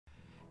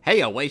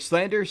Heyo,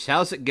 Wastelanders,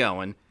 how's it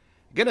going?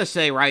 Gonna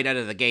say right out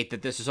of the gate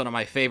that this is one of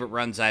my favorite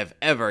runs I've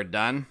ever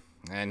done,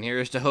 and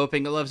here's to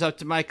hoping it lives up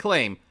to my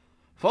claim.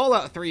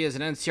 Fallout 3 as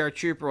an NCR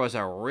Trooper was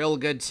a real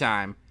good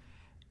time.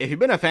 If you've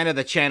been a fan of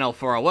the channel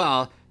for a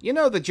while, you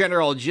know the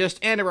general gist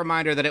and a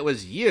reminder that it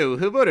was you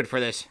who voted for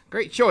this.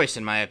 Great choice,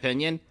 in my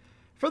opinion.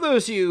 For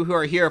those of you who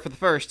are here for the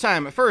first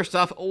time, first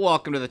off,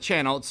 welcome to the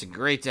channel. It's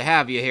great to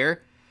have you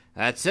here.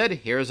 That said,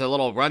 here's a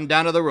little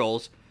rundown of the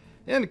rules.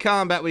 In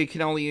combat, we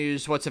can only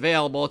use what's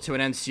available to an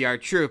NCR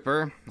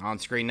Trooper. On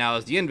screen now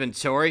is the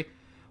inventory.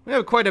 We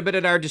have quite a bit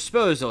at our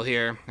disposal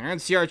here. Our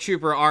NCR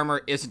Trooper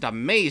armor isn't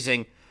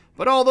amazing,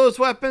 but all those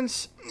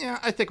weapons, yeah,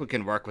 I think we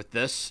can work with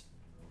this.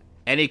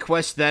 Any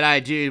quests that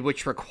I do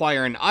which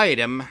require an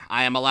item,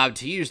 I am allowed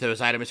to use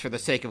those items for the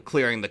sake of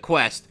clearing the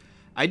quest.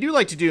 I do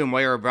like to do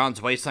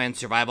Mojave Wasteland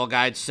survival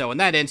guides, so in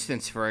that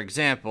instance, for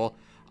example,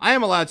 I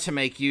am allowed to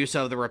make use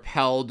of the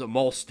repelled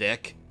mole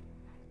stick.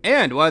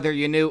 And whether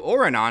you're new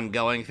or an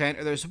ongoing fan,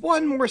 there's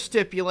one more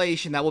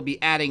stipulation that we'll be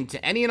adding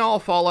to any and all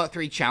Fallout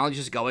 3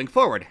 challenges going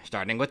forward,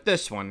 starting with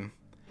this one.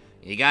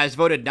 You guys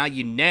voted now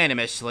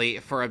unanimously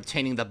for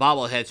obtaining the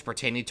bobbleheads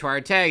pertaining to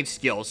our tag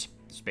skills.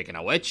 Speaking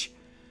of which,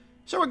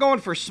 so we're going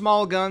for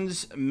small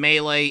guns,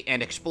 melee,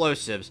 and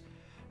explosives.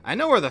 I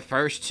know where the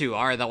first two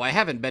are, though I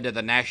haven't been to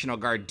the National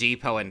Guard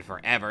Depot in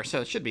forever,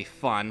 so it should be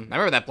fun. I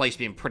remember that place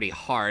being pretty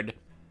hard.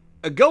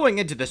 Going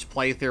into this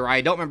playthrough,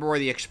 I don't remember where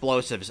the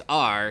explosives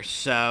are,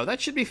 so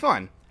that should be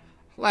fun.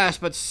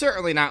 Last but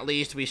certainly not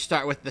least, we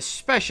start with the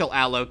special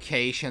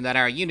allocation that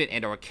our unit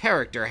and or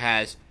character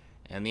has.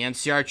 In the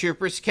NCR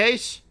Trooper's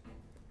case,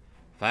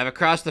 5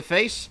 across the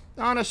face.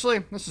 Honestly,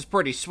 this is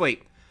pretty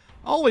sweet.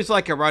 Always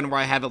like a run where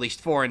I have at least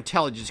 4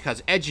 intelligence,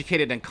 because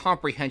educated and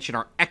comprehension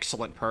are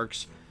excellent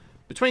perks.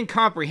 Between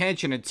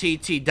comprehension and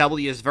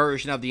TTW's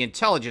version of the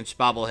intelligence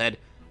bobblehead,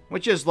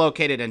 which is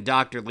located in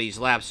Dr. Lee's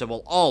lab, so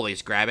we'll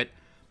always grab it.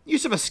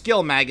 Use of a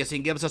skill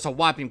magazine gives us a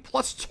whopping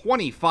plus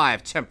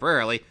 25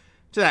 temporarily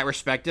to that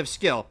respective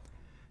skill.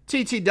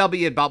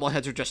 TTW and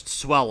bobbleheads are just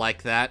swell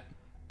like that.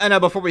 And now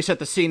before we set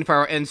the scene for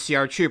our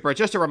NCR Trooper,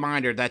 just a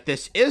reminder that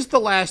this is the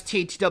last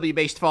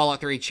TTW-based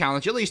Fallout 3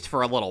 challenge, at least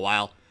for a little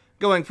while.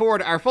 Going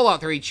forward, our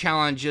Fallout 3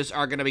 challenges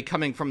are going to be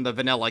coming from the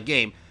vanilla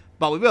game,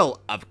 but we will,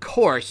 of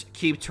course,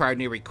 keep to our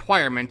new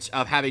requirements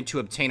of having to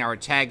obtain our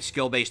tag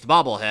skill-based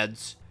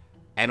bobbleheads.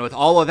 And with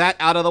all of that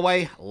out of the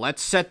way,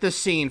 let's set the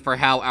scene for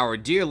how our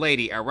dear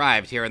lady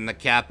arrived here in the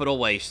capital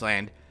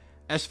wasteland.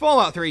 As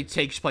Fallout 3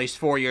 takes place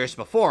 4 years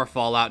before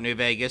Fallout New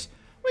Vegas,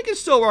 we can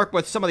still work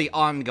with some of the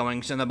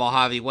ongoings in the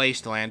Mojave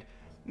Wasteland.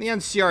 The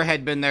NCR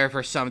had been there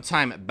for some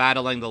time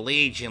battling the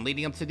Legion,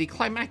 leading up to the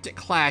climactic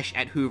clash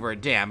at Hoover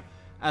Dam,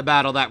 a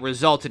battle that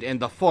resulted in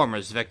the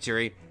former's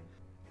victory.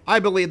 I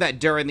believe that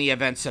during the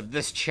events of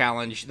this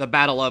challenge, the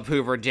Battle of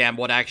Hoover Dam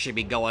would actually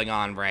be going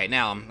on right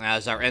now,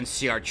 as our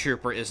NCR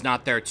Trooper is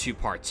not there to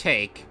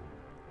partake.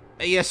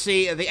 You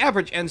see, the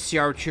average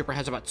NCR Trooper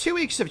has about 2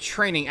 weeks of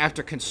training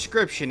after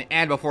conscription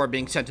and before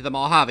being sent to the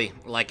Mojave,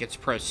 like its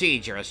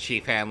procedure, as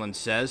Chief Hanlon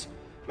says.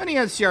 Many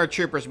NCR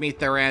Troopers meet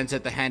their ends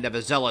at the hand of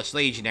a zealous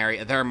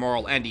legionary, their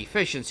moral and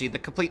efficiency the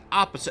complete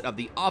opposite of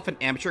the often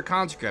amateur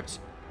conscripts.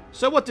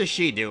 So what does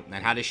she do,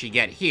 and how does she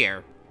get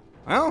here?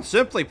 Well,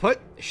 simply put,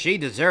 she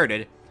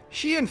deserted.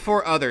 She and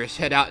 4 others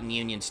hid out in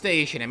Union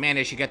Station and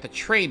managed to get the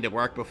train to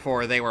work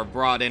before they were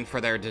brought in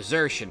for their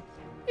desertion.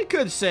 You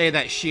could say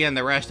that she and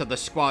the rest of the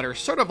squad are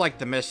sort of like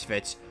the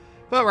Misfits,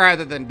 but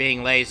rather than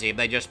being lazy,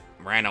 they just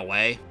ran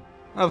away.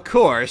 Of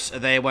course,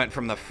 they went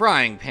from the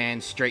frying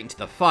pan straight into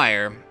the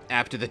fire.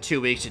 After the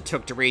 2 weeks it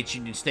took to reach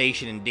Union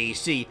Station in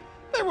DC,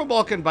 they were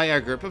welcomed by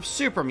a group of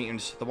super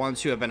mutants, the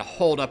ones who have been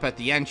holed up at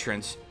the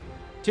entrance.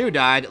 2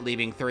 died,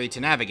 leaving 3 to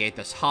navigate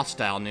this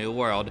hostile new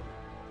world.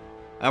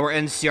 Our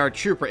NCR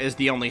Trooper is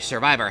the only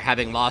survivor,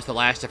 having lost the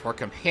last of her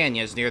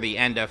companions near the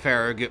end of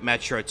Farragut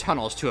Metro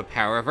tunnels to a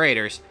pair of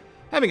raiders.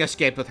 Having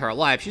escaped with her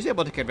life, she's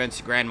able to convince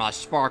Grandma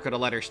Sparkle to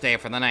let her stay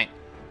for the night.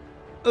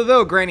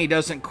 Though Granny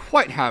doesn't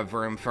quite have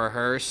room for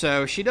her,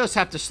 so she does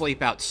have to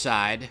sleep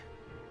outside.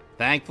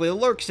 Thankfully, the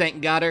Lurks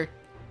ain't got her.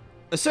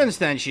 Since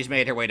then, she's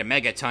made her way to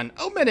Megaton,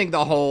 omitting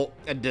the whole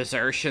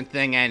desertion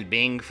thing and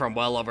being from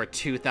well over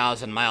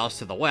 2,000 miles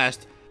to the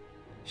west.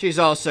 She's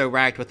also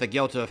racked with the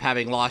guilt of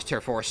having lost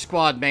her 4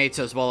 squad mates,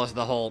 as well as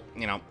the whole,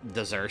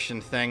 desertion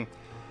thing.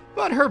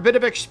 But her bit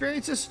of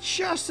experience is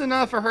just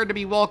enough for her to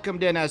be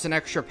welcomed in as an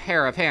extra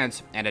pair of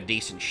hands and a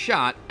decent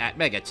shot at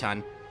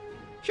Megaton.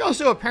 She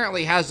also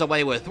apparently has a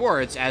way with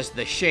words, as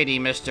the shady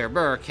Mr.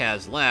 Burke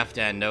has left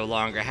and no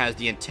longer has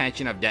the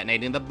intention of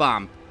detonating the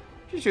bomb.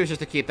 She chooses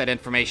to keep that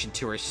information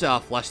to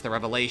herself, lest the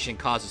revelation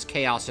causes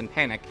chaos and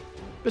panic.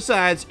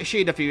 Besides,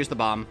 she defused the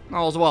bomb.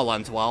 All's well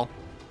ends well.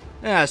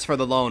 As for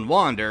the Lone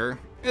Wanderer,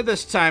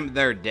 this time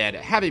they're dead,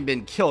 having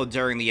been killed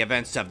during the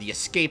events of the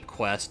escape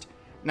quest.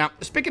 Now,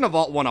 speaking of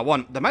Vault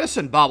 101, the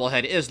medicine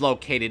bobblehead is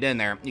located in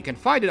there. You can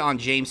find it on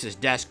James's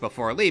desk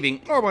before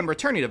leaving, or when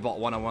returning to Vault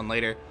 101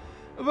 later.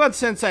 But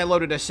since I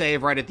loaded a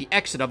save right at the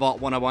exit of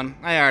Vault 101,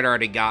 I had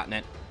already gotten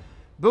it.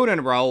 Boone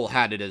and Raoul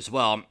had it as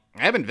well.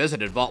 I haven't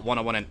visited Vault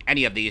 101 in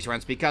any of these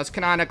runs because,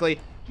 canonically,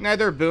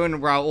 neither Boone,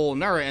 Raoul,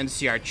 nor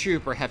NCR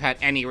Trooper have had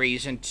any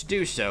reason to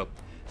do so.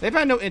 They've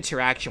had no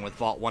interaction with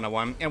Vault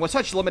 101, and with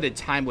such limited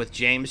time with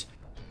James,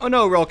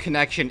 no real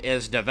connection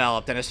is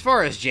developed, and as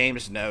far as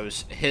James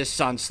knows, his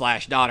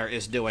son/daughter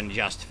is doing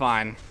just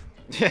fine.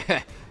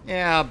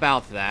 Yeah,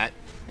 about that.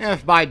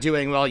 If by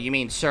doing well you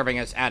mean serving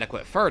as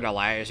adequate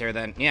fertilizer,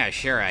 then yeah,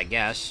 sure, I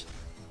guess.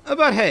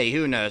 But hey,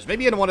 who knows,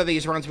 maybe in one of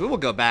these runs we will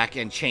go back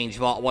and change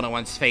Vault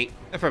 101's fate,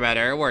 for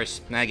better or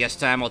worse. I guess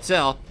time will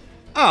tell.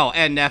 Oh,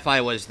 and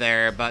Nephi was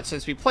there, but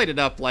since we played it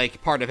up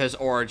like part of his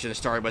origin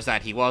story was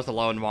that he was the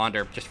Lone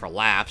Wanderer just for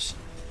laughs,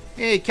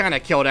 he kinda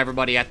killed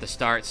everybody at the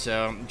start,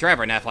 so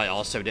Driver Nephi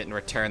also didn't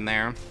return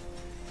there.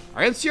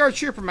 Our NCR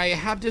Trooper may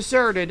have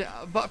deserted,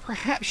 but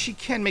perhaps she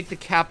can make the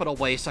Capital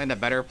Wasteland a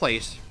better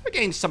place,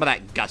 regain some of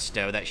that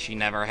gusto that she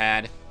never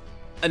had.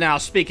 Now,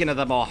 speaking of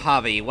the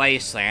Mojave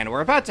Wasteland,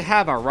 we're about to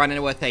have a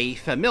run-in with a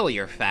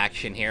familiar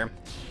faction here,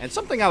 and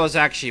something I was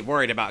actually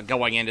worried about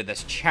going into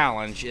this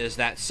challenge is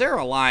that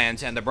Sarah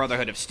Lyons and the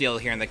Brotherhood of Steel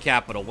here in the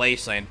Capital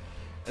Wasteland,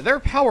 their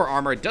power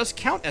armor does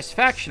count as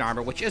faction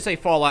armor, which is a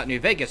Fallout New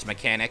Vegas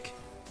mechanic.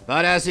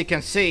 But as you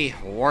can see,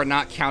 we're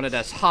not counted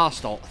as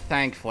hostile,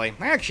 thankfully.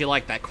 I actually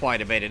like that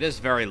quite a bit, it is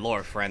very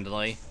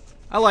lore-friendly.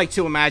 I like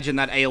to imagine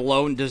that a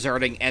lone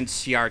deserting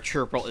NCR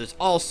Trooper is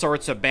all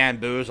sorts of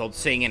bamboozled,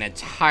 seeing an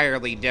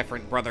entirely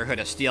different Brotherhood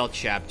of Steel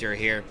chapter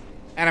here.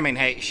 And I mean,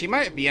 hey, she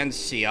might be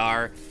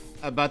NCR,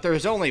 but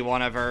there's only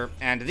one of her,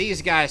 and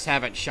these guys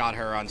haven't shot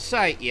her on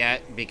sight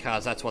yet,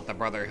 because that's what the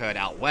Brotherhood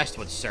out west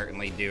would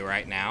certainly do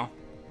right now.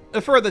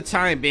 For the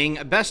time being,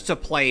 best to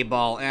play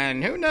ball,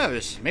 and who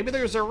knows, maybe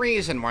there's a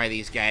reason why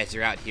these guys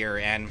are out here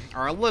and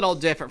are a little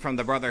different from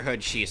the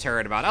Brotherhood she's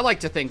heard about. I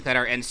like to think that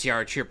our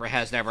NCR Trooper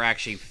has never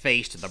actually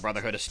faced the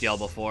Brotherhood of Steel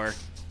before.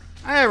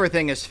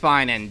 Everything is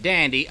fine and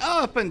dandy,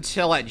 up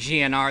until at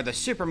GNR, the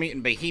super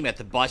mutant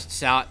behemoth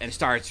busts out and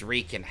starts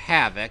wreaking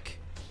havoc.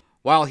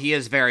 While he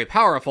is very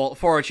powerful,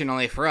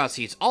 fortunately for us,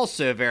 he's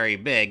also very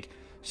big,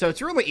 so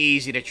it's really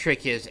easy to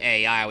trick his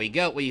AI.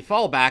 We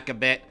fall back a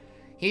bit.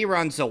 He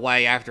runs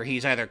away after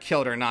he's either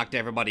killed or knocked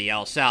everybody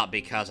else out,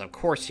 because of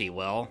course he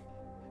will.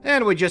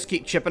 And we just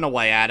keep chipping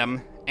away at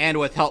him. And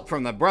with help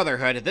from the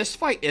Brotherhood, this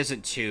fight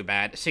isn't too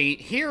bad. See,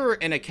 here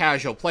in a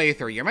casual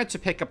playthrough, you're meant to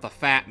pick up the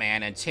Fat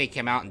Man and take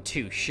him out in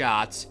 2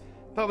 shots.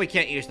 But we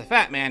can't use the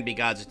Fat Man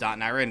because it's not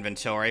in our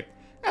inventory.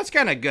 That's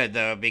kinda good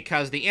though,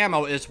 because the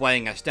ammo is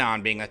weighing us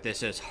down, being that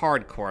this is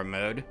hardcore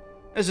mode.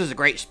 This is a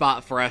great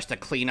spot for us to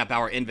clean up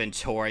our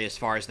inventory as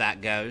far as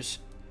that goes.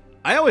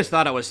 I always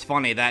thought it was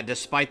funny that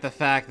despite the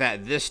fact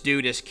that this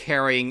dude is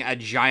carrying a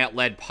giant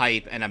lead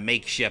pipe and a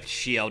makeshift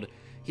shield,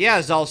 he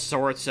has all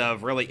sorts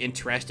of really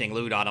interesting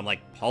loot on him,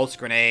 like pulse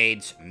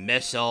grenades,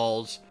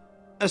 missiles.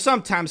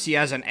 Sometimes he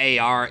has an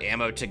AR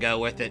ammo to go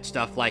with it,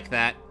 stuff like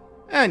that.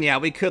 And yeah,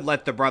 we could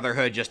let the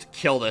Brotherhood just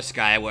kill this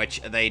guy,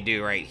 which they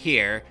do right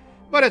here,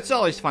 but it's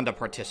always fun to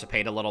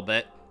participate a little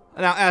bit.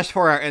 Now, as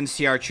for our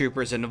NCR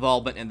Trooper's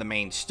involvement in the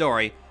main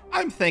story,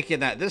 I'm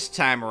thinking that this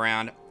time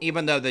around,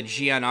 even though the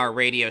GNR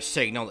radio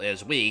signal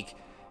is weak,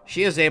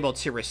 she is able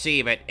to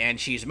receive it, and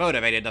she's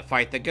motivated to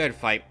fight the good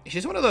fight.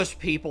 She's one of those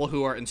people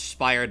who are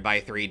inspired by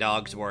Three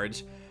Dogs'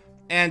 words.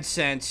 And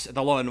since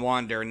the Lone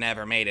Wanderer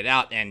never made it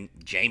out, and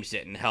James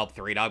didn't help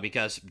Three Dog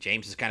because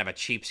James is kind of a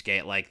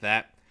cheapskate like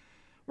that,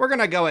 we're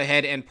gonna go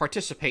ahead and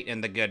participate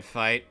in the good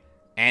fight.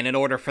 And in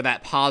order for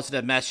that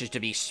positive message to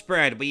be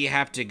spread, we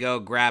have to go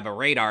grab a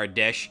radar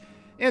dish,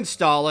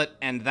 install it,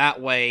 and that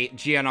way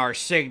GNR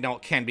signal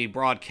can be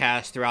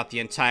broadcast throughout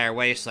the entire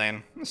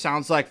wasteland.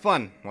 Sounds like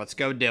fun. Let's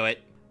go do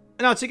it.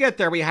 Now, to get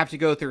there, we have to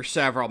go through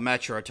several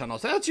metro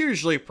tunnels. That's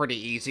usually pretty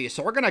easy,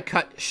 so we're gonna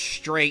cut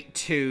straight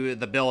to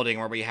the building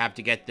where we have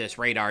to get this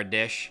radar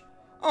dish.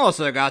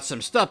 Also got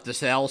some stuff to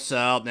sell,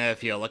 so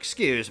if you'll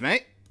excuse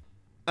me.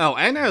 Oh,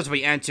 and as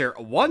we enter,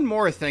 one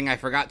more thing I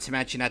forgot to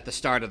mention at the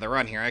start of the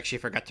run here, I actually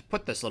forgot to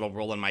put this little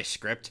rule in my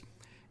script,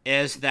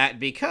 is that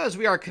because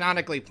we are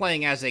canonically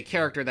playing as a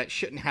character that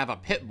shouldn't have a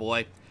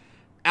Pip-Boy,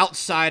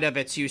 outside of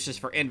its uses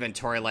for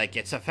inventory, like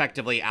it's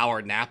effectively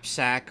our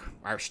knapsack,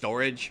 our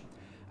storage,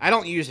 I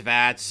don't use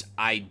VATS,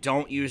 I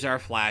don't use our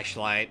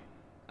flashlight.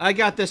 I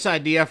got this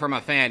idea from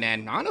a fan,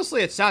 and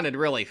honestly it sounded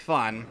really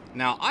fun.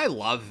 Now, I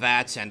love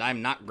VATS, and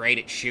I'm not great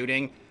at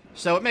shooting,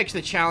 so it makes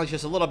the challenge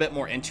just a little bit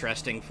more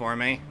interesting for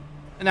me.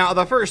 Now,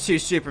 the first 2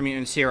 super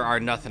mutants here are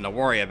nothing to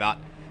worry about.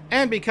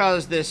 And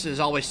because this is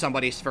always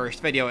somebody's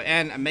first video,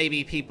 and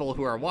maybe people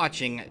who are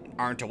watching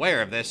aren't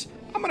aware of this,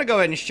 I'm gonna go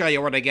ahead and show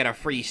you where to get a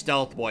free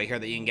stealth boy here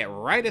that you can get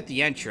right at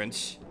the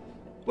entrance.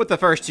 With the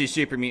first 2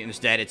 super mutants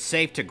dead, it's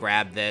safe to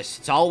grab this.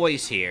 It's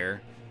always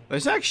here.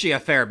 There's actually a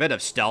fair bit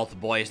of stealth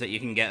boys that you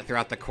can get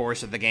throughout the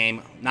course of the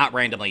game, not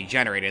randomly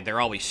generated. They're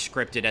always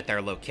scripted at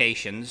their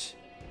locations.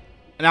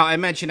 Now, I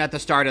mentioned at the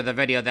start of the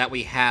video that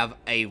we have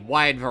a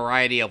wide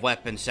variety of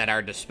weapons at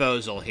our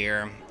disposal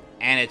here.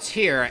 And it's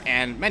here,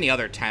 and many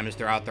other times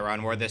throughout the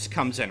run, where this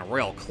comes in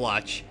real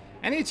clutch.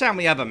 Anytime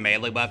we have a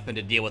melee weapon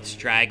to deal with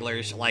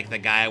stragglers, like the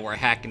guy we're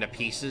hacking to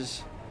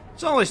pieces,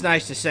 It's always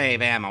nice to save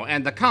ammo,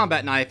 and the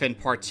combat knife in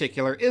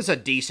particular is a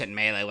decent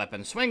melee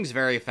weapon. Swings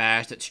very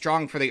fast, it's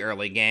strong for the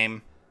early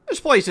game.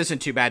 This place isn't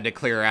too bad to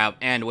clear out,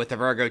 and with the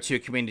Virgo 2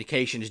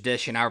 communications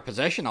dish in our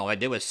possession, all I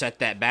do is set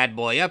that bad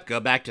boy up,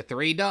 go back to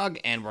 3 Dog,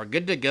 and we're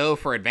good to go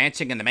for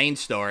advancing in the main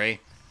story.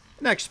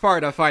 The next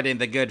part of fighting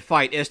the good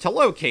fight is to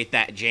locate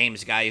that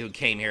James guy who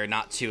came here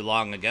not too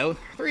long ago.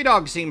 3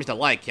 Dog seems to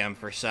like him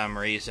for some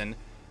reason,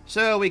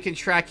 so we can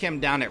track him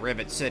down at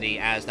Rivet City,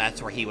 as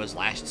that's where he was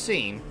last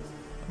seen.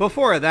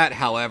 Before that,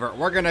 however,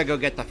 we're gonna go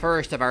get the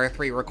first of our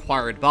 3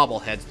 required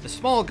bobbleheads, the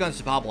small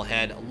guns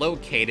bobblehead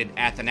located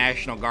at the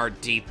National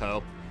Guard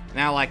Depot.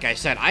 Now, like I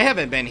said, I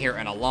haven't been here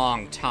in a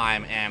long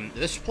time, and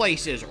this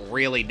place is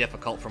really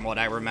difficult from what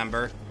I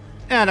remember.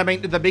 And, I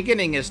mean, the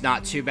beginning is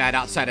not too bad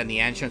outside in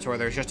the entrance where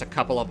there's just a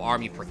couple of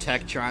Army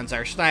Protectrons.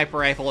 Our sniper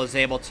rifle is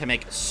able to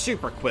make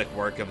super quick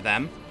work of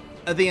them.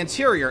 The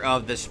interior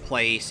of this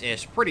place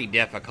is pretty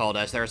difficult,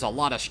 as there's a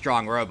lot of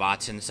strong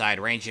robots inside,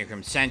 ranging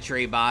from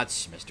Sentry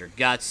Bots, Mr.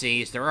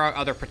 Gutsies. There are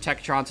other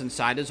Protectrons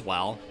inside as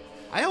well.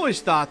 I always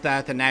thought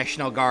that the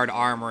National Guard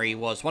Armory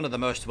was one of the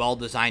most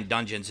well-designed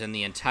dungeons in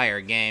the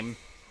entire game.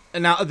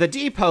 Now, the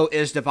depot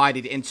is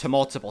divided into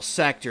multiple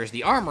sectors.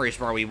 The armory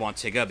is where we want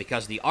to go,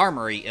 because the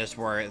armory is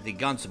where the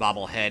Guns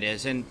Bobblehead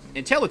is. In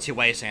TTW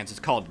Wastelands, it's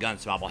called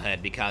Guns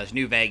Bobblehead, because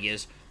New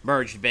Vegas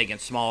merged big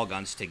and small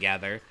guns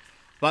together.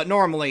 But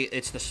normally,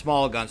 it's the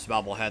small guns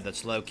bobblehead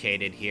that's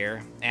located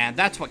here, and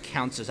that's what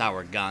counts as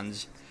our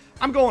guns.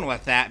 I'm going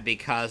with that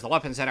because the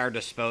weapons at our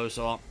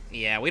disposal,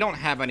 yeah, we don't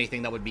have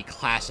anything that would be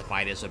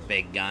classified as a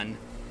big gun.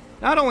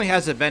 Not only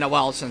has it been a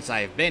while since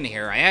I've been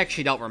here, I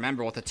actually don't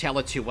remember what the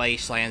TTW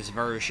Wastelands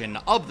version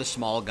of the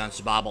small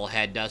guns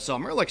bobblehead does, so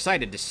I'm real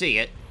excited to see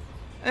it.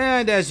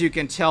 And as you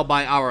can tell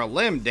by our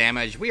limb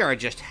damage, we are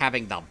just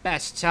having the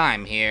best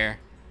time here.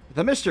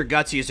 The Mr.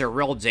 Gutsies are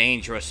real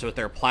dangerous with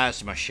their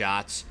plasma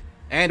shots.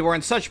 And we're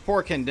in such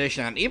poor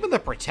condition that even the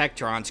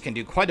Protectrons can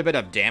do quite a bit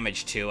of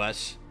damage to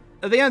us.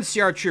 The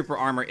NCR Trooper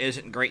armor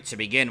isn't great to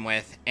begin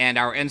with, and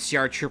our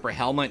NCR Trooper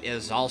helmet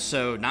is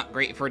also not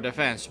great for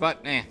defense, but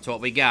it's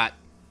what we got.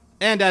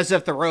 And as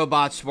if the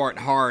robots weren't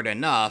hard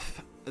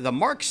enough, the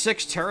Mark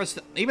 6 turrets,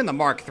 even the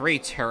Mark 3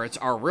 turrets,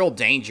 are real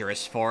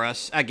dangerous for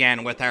us,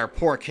 again with our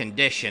poor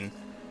condition,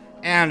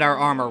 and our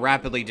armor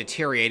rapidly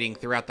deteriorating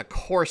throughout the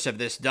course of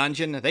this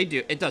dungeon.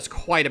 It does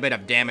quite a bit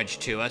of damage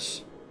to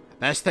us.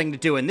 Best thing to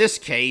do in this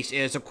case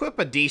is equip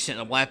a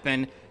decent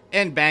weapon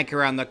and bank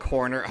around the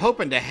corner,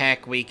 hoping to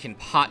heck we can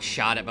pot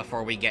shot it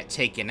before we get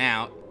taken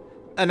out.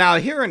 Now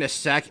here in a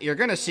sec, you're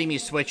gonna see me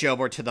switch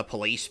over to the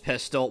police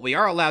pistol. We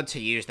are allowed to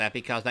use that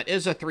because that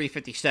is a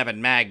 357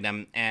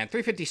 Magnum, and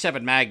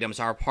 357 Magnums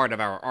are part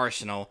of our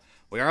arsenal.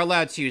 We are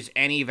allowed to use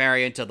any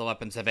variant of the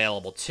weapons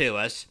available to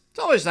us. It's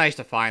always nice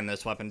to find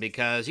this weapon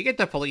because you get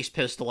the police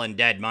pistol and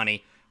dead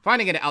money.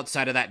 Finding it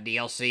outside of that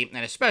DLC,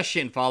 and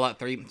especially in Fallout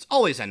 3, it's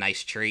always a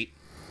nice treat.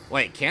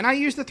 Wait, can I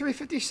use the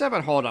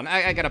 357? Hold on,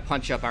 I gotta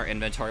punch up our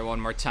inventory one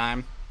more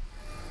time.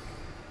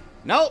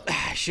 Nope,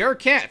 sure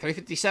can't.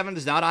 357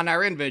 is not on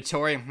our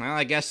inventory. Well,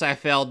 I guess I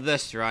failed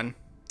this run.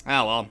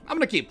 Oh well, I'm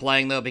gonna keep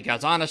playing though,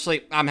 because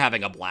honestly, I'm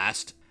having a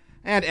blast.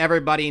 And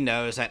everybody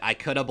knows that I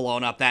could have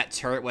blown up that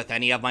turret with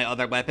any of my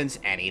other weapons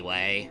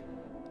anyway.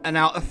 And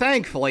now,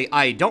 thankfully,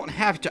 I don't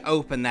have to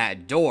open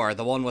that door,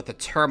 the one with the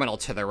terminal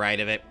to the right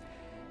of it.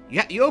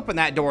 You open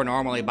that door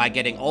normally by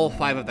getting all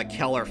 5 of the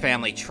Keller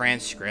family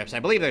transcripts. I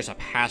believe there's a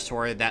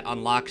password that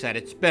unlocks that.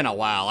 It's been a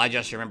while. I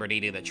just remember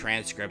needing the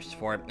transcripts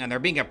for it. And there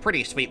being a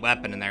pretty sweet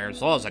weapon in there, as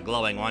well as a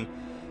glowing one.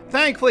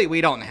 Thankfully,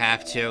 we don't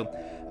have to.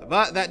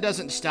 But that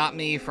doesn't stop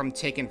me from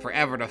taking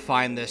forever to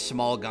find this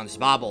small guns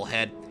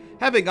bobblehead.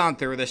 Having gone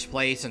through this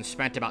place and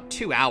spent about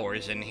 2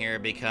 hours in here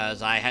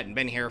because I hadn't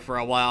been here for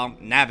a while,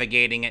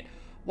 navigating it,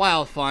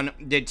 while fun,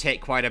 did take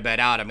quite a bit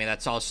out of me.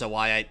 That's also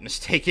why I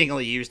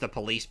mistakenly used the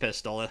police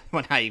pistol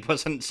when I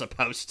wasn't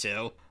supposed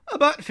to.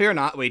 But fear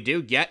not, we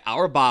do get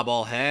our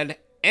bobblehead,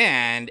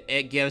 and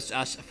it gives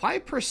us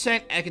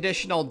 5%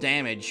 additional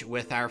damage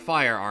with our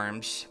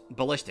firearms,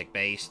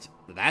 ballistic-based.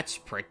 That's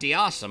pretty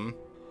awesome.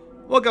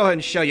 We'll go ahead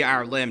and show you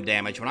our limb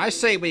damage. When I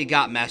say we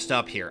got messed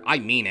up here, I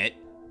mean it.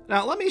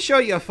 Now, let me show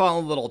you a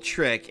fun little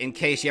trick in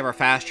case you ever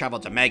fast travel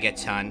to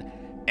Megaton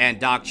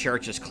and Doc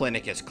Church's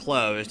clinic is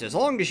closed. As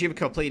long as you've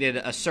completed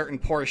a certain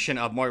portion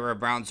of Moira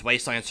Brown's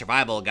Wasteland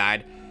Survival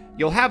Guide,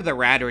 you'll have the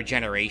Rad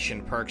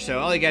Regeneration perk, so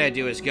all you gotta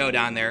do is go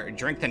down there,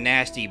 drink the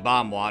nasty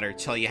bomb water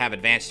till you have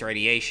advanced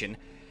radiation,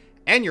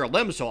 and your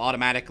limbs will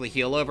automatically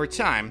heal over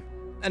time.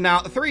 And now,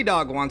 3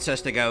 Dog wants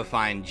us to go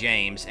find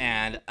James,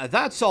 and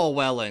that's all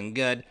well and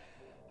good,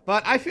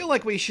 but I feel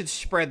like we should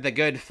spread the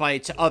good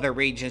fight to other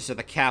regions of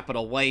the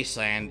capital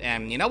Wasteland,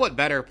 and you know what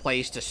better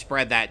place to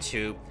spread that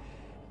to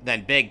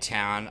than Big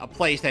Town, a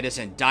place that is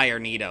in dire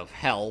need of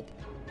help.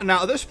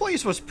 Now, this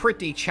place was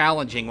pretty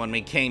challenging when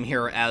we came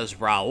here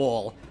as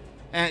Raoul,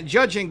 and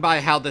judging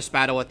by how this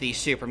battle with these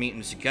super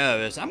mutants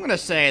goes, I'm gonna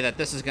say that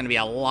this is gonna be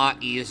a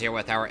lot easier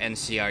with our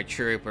NCR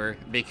Trooper,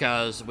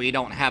 because we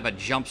don't have a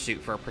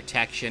jumpsuit for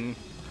protection.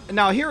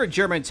 Now, here at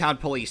Germantown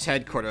Police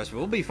Headquarters,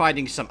 we'll be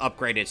fighting some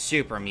upgraded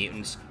super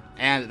mutants,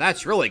 And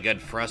that's really good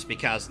for us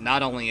because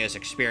not only is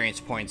experience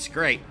points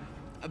great,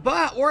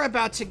 but we're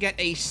about to get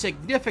a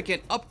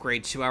significant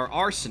upgrade to our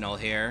arsenal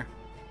here.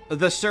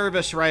 The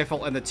service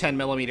rifle and the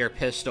 10mm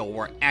pistol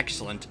were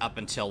excellent up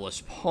until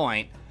this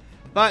point,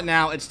 but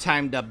now it's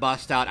time to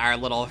bust out our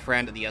little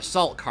friend, the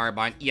assault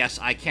carbine. Yes,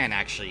 I can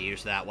actually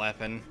use that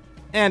weapon.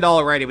 And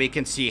already we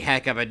can see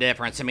heck of a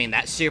difference. I mean,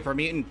 that super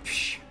mutant,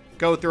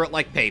 go through it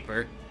like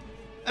paper.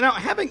 Now,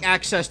 having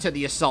access to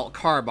the assault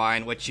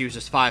carbine, which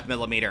uses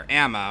 5mm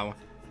ammo,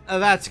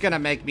 that's gonna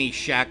make me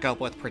shack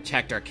up with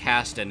Protector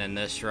Caston in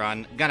this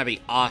run. Gonna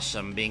be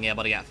awesome being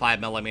able to get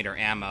 5mm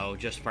ammo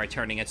just by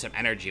turning in some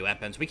energy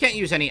weapons. We can't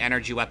use any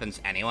energy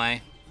weapons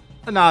anyway.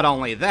 Not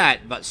only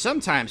that, but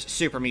sometimes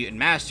Super Mutant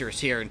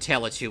Masters here in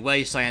TTW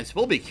Wastelands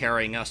will be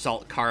carrying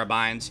assault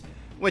carbines,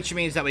 which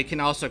means that we can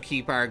also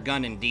keep our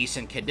gun in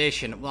decent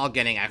condition while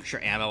getting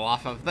extra ammo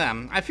off of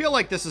them. I feel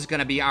like this is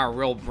gonna be our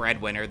real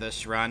breadwinner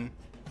this run.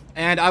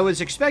 And I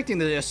was expecting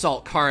the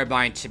assault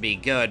carbine to be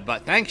good,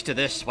 but thanks to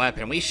this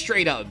weapon, we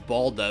straight up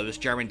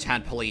bulldozed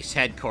Germantown Police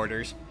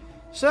Headquarters.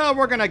 So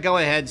we're gonna go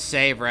ahead,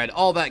 save red,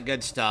 all that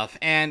good stuff,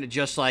 and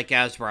just like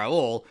as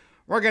Raoul,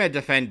 we're gonna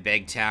defend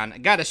Big Town.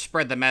 Gotta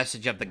spread the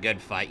message of the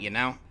good fight, you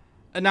know?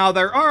 Now,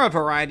 there are a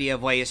variety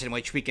of ways in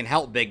which we can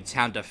help Big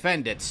Town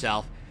defend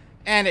itself,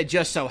 and it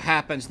just so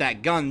happens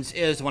that guns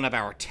is one of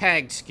our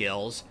tagged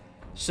skills.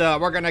 So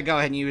we're going to go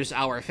ahead and use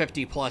our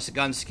 50+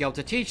 gun skill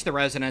to teach the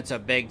residents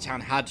of Big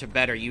Town how to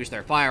better use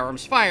their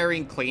firearms,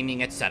 firing,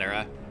 cleaning,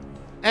 etc.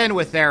 And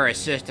with their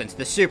assistance,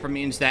 the super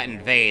mutants that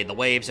invade the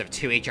waves of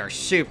 2H are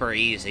super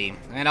easy.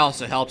 It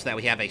also helps that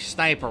we have a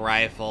sniper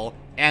rifle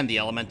and the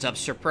element of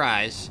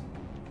surprise.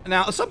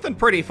 Now, something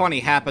pretty funny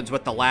happens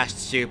with the last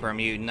super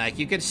mutant. Like,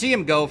 you can see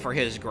him go for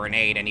his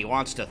grenade and he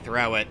wants to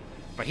throw it.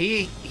 But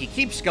he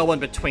keeps going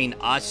between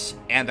us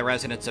and the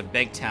residents of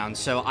Big Town,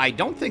 so I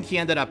don't think he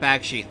ended up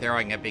actually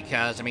throwing it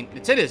because, I mean,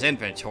 it's in his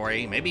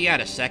inventory. Maybe he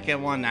had a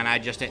second one and I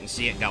just didn't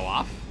see it go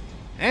off.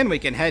 And we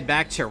can head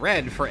back to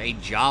Red for a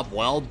job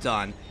well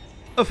done.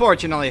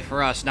 Fortunately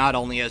for us, not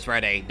only is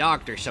Red a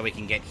doctor so we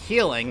can get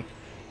healing,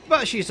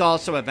 but she's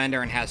also a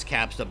vendor and has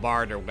caps to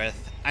barter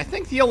with. I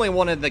think the only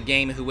one in the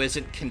game who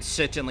isn't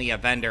consistently a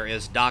vendor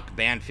is Doc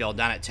Banfield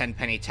down at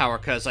Tenpenny Tower,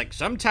 because, like,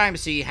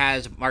 sometimes he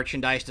has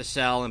merchandise to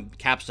sell and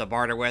caps to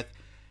barter with,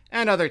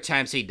 and other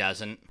times he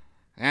doesn't.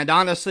 And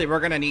honestly,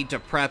 we're going to need to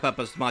prep up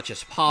as much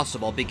as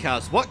possible,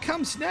 because what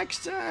comes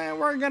next?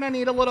 We're going to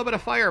need a little bit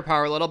of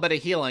firepower, a little bit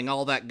of healing,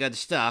 all that good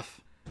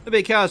stuff.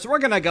 Because we're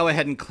going to go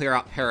ahead and clear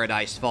out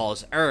Paradise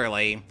Falls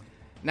early.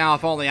 Now,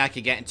 if only I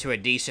could get into a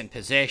decent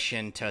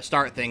position to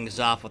start things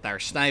off with our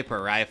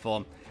sniper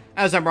rifle.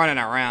 As I'm running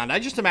around, I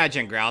just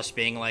imagine Grouse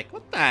being like,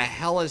 what the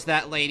hell is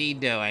that lady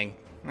doing?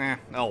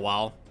 Oh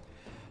well.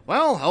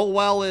 Well, oh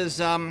well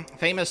is,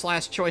 famous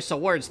last choice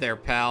of words there,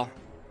 pal.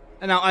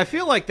 Now, I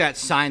feel like that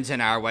sign's in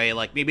our way,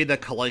 like maybe the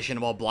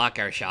collision will block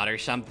our shot or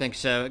something,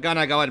 so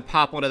gonna go ahead and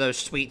pop one of those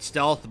sweet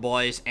stealth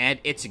boys, and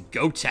it's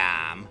go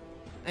time.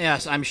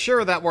 Yes, I'm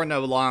sure that we're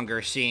no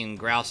longer seeing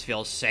Grouse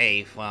feel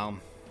safe. Well,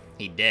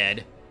 he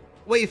did.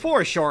 We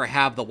for sure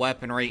have the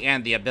weaponry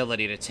and the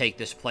ability to take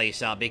this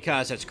place out,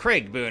 because it's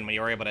Craig Boone we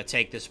were able to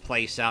take this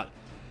place out.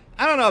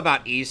 I don't know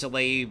about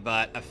easily,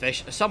 but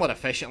somewhat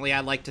efficiently,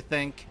 I'd like to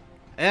think.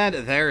 And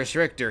there's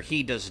Richter.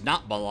 He does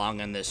not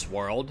belong in this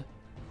world.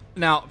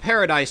 Now,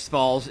 Paradise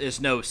Falls is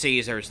no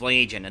Caesar's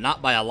Legion, and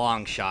not by a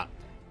long shot,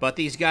 but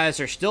these guys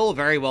are still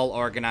very well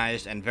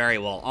organized and very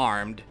well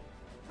armed.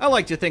 I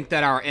like to think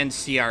that our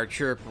NCR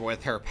Trooper,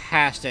 with her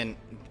past and,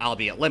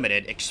 albeit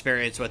limited,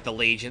 experience with the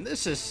Legion,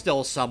 this is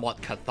still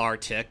somewhat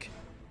cathartic.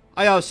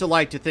 I also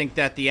like to think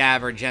that the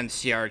average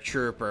NCR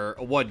Trooper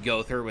would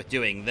go through with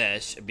doing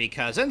this,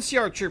 because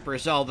NCR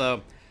Troopers,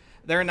 although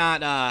they're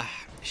not,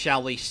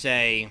 shall we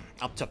say,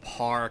 up to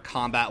par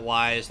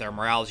combat-wise, their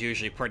morale's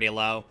usually pretty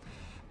low,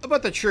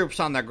 but the troops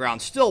on the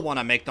ground still want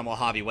to make the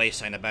Mojave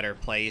Wasteland a better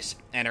place,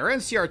 and our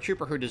NCR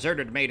Trooper who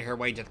deserted and made her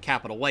way to the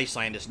Capital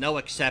Wasteland is no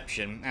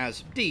exception,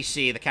 as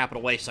DC, the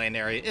Capital Wasteland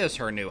area, is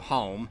her new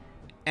home.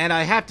 And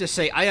I have to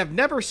say, I have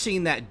never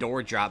seen that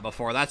door drop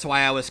before. That's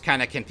why I was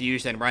kind of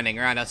confused and running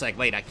around. I was like,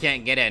 wait, I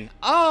can't get in.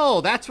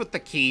 Oh, that's what the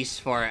key's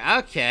for.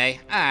 Okay,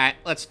 alright,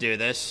 let's do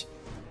this.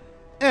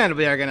 And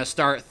we are going to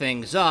start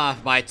things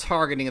off by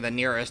targeting the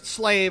nearest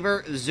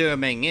slaver,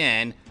 zooming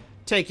in,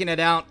 taking it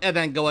out, and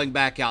then going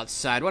back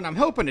outside. What I'm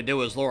hoping to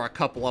do is lure a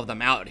couple of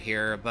them out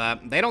here,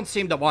 but they don't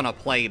seem to want to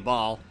play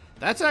ball.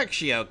 That's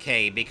actually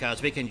okay,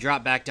 because we can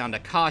drop back down to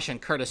caution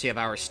courtesy of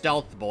our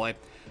stealth boy,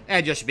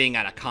 and just being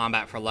out of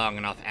combat for long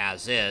enough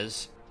as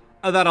is.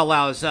 That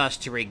allows us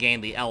to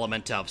regain the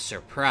element of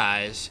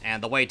surprise,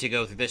 and the way to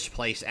go through this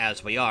place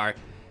as we are,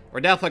 we're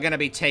definitely going to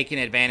be taking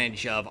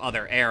advantage of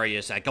other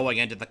areas, like going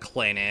into the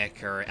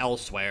clinic or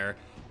elsewhere,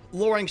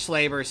 luring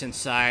slavers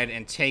inside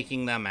and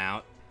taking them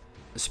out.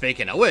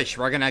 Speaking of which,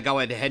 we're going to go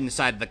ahead and head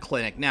inside the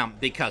clinic now,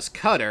 because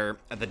Cutter,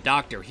 the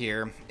doctor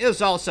here,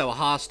 is also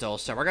hostile,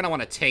 so we're going to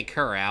want to take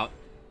her out.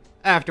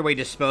 After we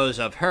dispose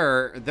of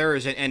her,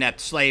 there's an inept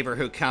slaver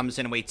who comes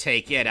in and we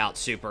take it out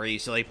super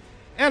easily.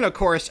 And of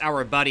course,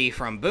 our buddy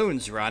from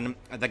Boone's Run,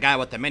 the guy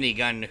with the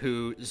minigun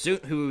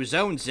who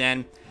zones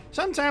in,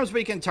 sometimes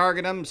we can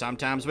target him,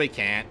 sometimes we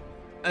can't.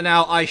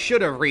 Now, I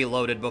should have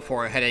reloaded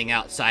before heading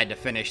outside to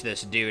finish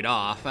this dude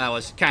off. I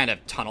was kind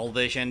of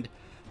tunnel-visioned,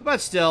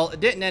 but still, it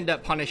didn't end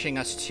up punishing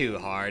us too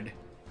hard.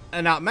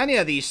 Now, many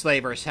of these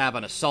slavers have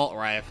an assault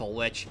rifle,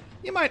 which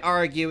you might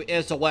argue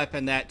is a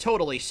weapon that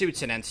totally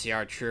suits an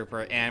NCR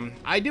Trooper, and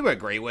I do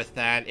agree with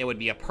that. It would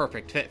be a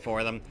perfect fit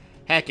for them.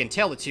 Heck, in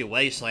TTW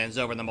Wastelands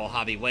over in the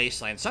Mojave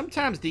Wasteland,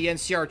 sometimes the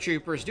NCR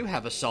Troopers do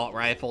have assault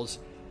rifles,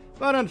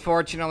 but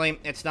unfortunately,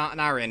 it's not in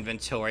our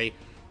inventory.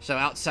 So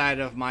outside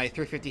of my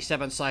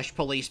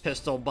 357/police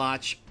pistol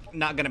botch,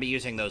 not going to be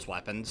using those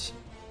weapons.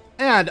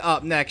 And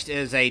up next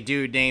is a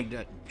dude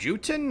named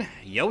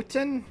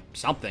Jotun,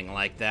 something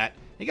like that.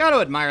 You got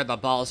to admire the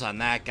balls on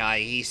that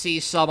guy. He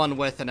sees someone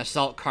with an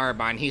assault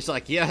carbine. He's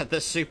like, yeah,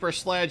 this super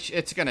sledge,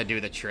 it's going to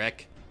do the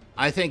trick.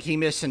 I think he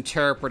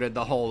misinterpreted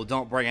the whole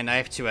don't bring a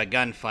knife to a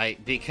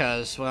gunfight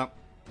because, well,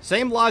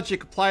 same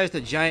logic applies to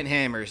giant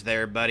hammers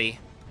there, buddy.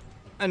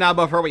 And now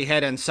before we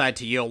head inside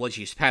to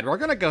Eulogy's pad, we're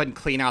going to go ahead and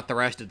clean out the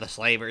rest of the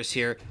slavers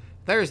here.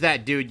 There's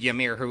that dude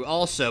Ymir who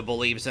also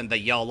believes in the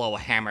YOLO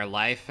hammer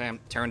life, and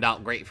turned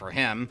out great for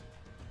him.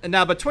 And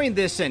now between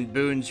this and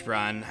Boone's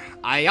Run,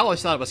 I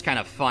always thought it was kind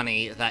of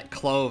funny that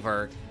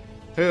Clover,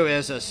 who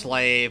is a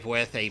slave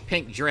with a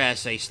pink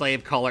dress, a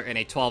slave collar, and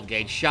a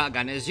 12-gauge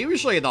shotgun, is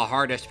usually the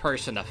hardest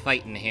person to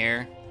fight in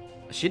here.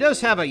 She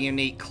does have a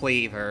unique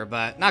cleaver,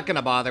 but not going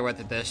to bother with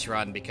it this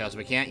run because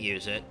we can't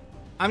use it.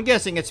 I'm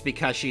guessing it's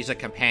because she's a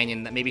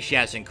companion that maybe she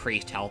has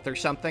increased health or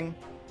something.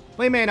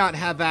 We may not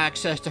have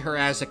access to her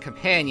as a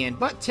companion,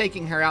 but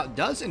taking her out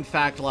does in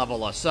fact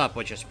level us up,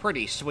 which is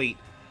pretty sweet.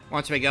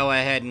 Once we go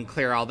ahead and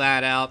clear all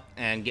that out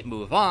and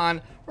move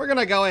on, we're going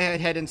to go ahead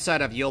and head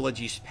inside of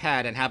Eulogy's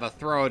pad and have a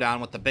throwdown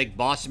with the big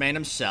boss man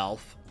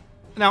himself.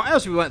 Now,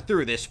 as we went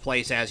through this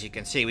place, as you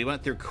can see, we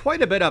went through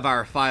quite a bit of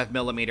our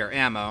 5mm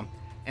ammo.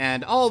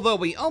 And although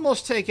we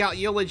almost take out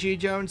Eulogy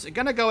Jones,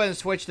 gonna go ahead and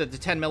switch to the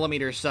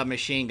 10mm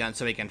submachine gun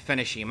so we can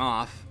finish him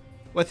off.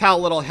 With how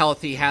little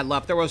health he had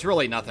left, there was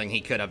really nothing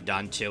he could have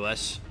done to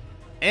us.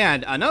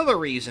 And another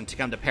reason to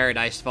come to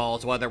Paradise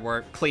Falls, whether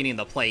we're cleaning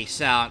the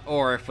place out,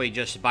 or if we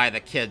just buy the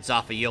kids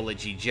off of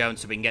Eulogy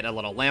Jones so we can get a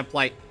little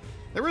lamplight,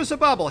 there is a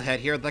bobblehead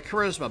here, the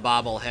Charisma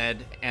bobblehead,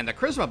 and the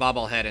Charisma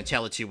bobblehead in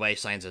TTW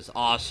Wastelands is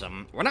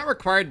awesome. We're not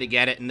required to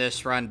get it in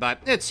this run, but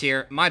it's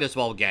here, might as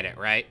well get it,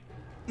 right?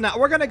 Now,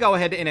 we're going to go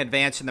ahead and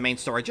advance in the main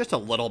story just a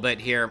little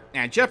bit here,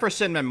 and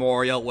Jefferson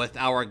Memorial with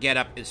our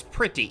getup is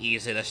pretty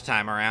easy this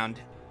time around.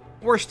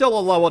 We're still a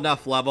low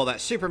enough level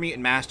that Super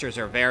Mutant Masters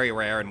are very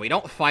rare, and we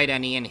don't fight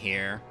any in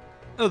here.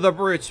 The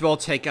brutes will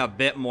take a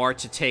bit more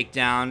to take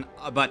down,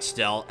 but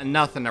still,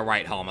 nothing to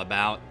write home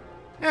about.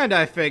 And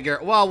I figure,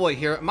 while we're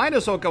here, might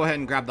as well go ahead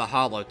and grab the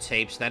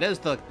holotapes.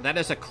 That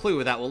is a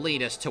clue that will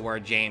lead us to where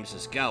James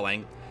is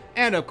going.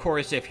 And of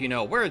course, if you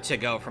know where to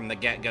go from the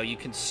get-go, you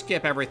can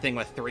skip everything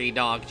with Three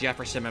Dog,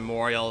 Jefferson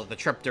Memorial, the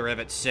trip to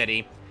Rivet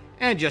City,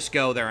 and just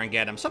go there and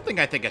get them. Something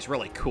I think is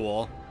really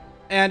cool.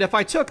 And if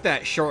I took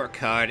that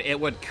shortcut, it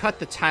would cut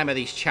the time of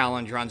these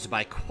challenge runs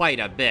by quite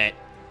a bit.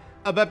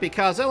 But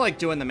because I like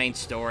doing the main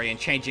story and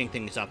changing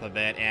things up a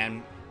bit,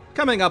 and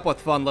coming up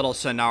with fun little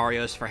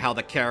scenarios for how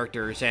the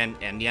characters, and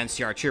in the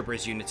NCR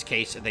Troopers unit's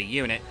case, the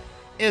unit,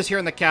 is here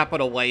in the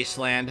Capital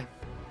Wasteland,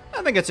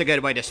 I think it's a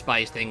good way to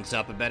spice things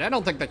up a bit. I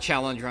don't think the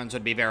challenge runs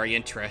would be very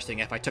interesting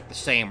if I took the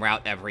same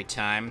route every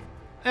time.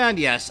 And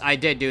yes, I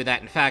did do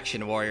that in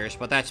Faction Warriors,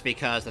 but that's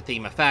because the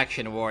theme of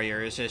Faction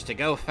Warriors is to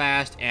go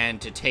fast and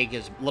to take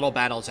as little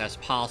battles as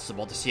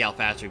possible to see how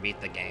fast we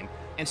beat the game.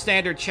 In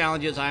standard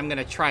challenges, I'm going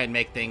to try and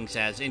make things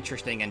as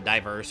interesting and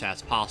diverse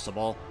as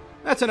possible.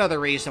 That's another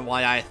reason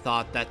why I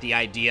thought that the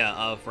idea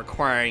of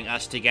requiring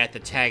us to get the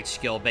tag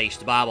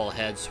skill-based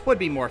bobbleheads would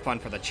be more fun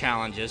for the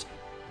challenges.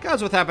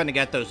 Because with having to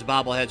get those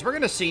bobbleheads, we're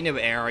going to see new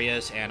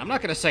areas, and I'm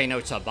not going to say no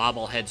to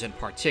bobbleheads in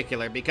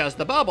particular, because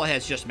the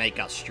bobbleheads just make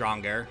us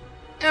stronger.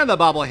 And the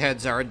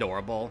bobbleheads are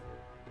adorable.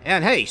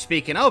 And hey,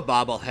 speaking of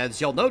bobbleheads,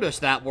 you'll notice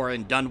that we're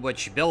in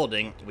Dunwich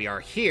Building. We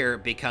are here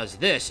because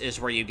this is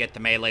where you get the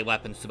melee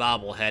weapons to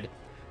bobblehead.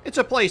 It's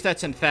a place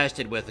that's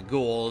infested with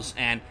ghouls,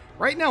 and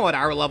right now at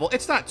our level,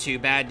 it's not too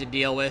bad to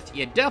deal with.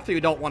 You definitely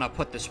don't want to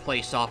put this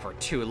place off for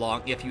too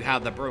long if you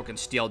have the Broken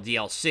Steel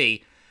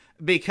DLC,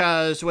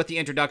 because with the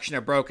introduction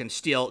of Broken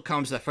Steel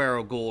comes the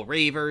Feral Ghoul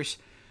Reavers.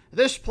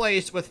 This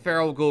place with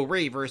Feral Ghoul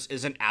Reavers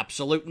is an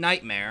absolute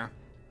nightmare.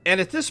 And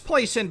it's this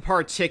place in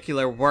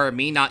particular where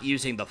me not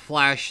using the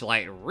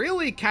flashlight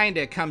really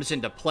kinda comes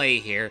into play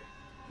here.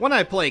 When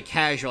I play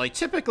casually,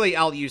 typically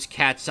I'll use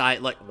Cat's Eye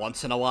like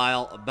once in a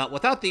while, but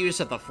without the use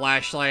of the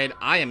flashlight,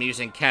 I am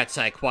using Cat's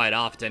Eye quite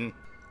often.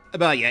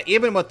 But yeah,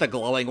 even with the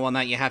glowing one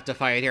that you have to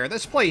fight here,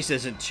 this place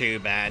isn't too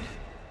bad.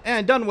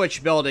 And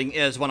Dunwich Building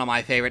is one of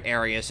my favorite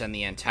areas in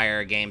the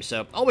entire game,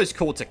 so always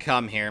cool to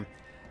come here.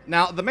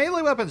 Now, the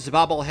melee weapons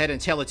bobblehead in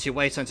TTW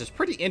Wastelands is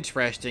pretty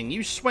interesting.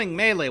 You swing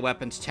melee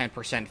weapons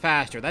 10%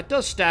 faster. That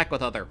does stack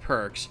with other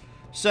perks.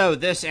 So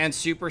this and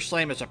Super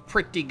Slam is a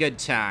pretty good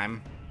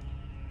time.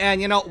 And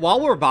you know,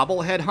 while we're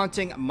bobblehead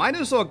hunting, might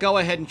as well go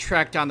ahead and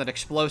track down that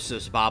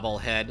explosives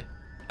bobblehead.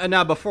 And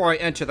now before I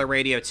enter the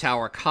radio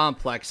tower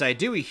complex, I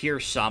do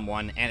hear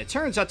someone, and it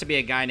turns out to be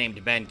a guy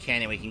named Ben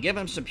Cannon. We can give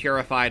him some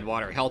purified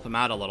water, help him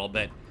out a little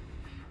bit.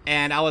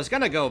 And I was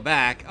gonna go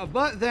back,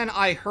 but then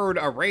I heard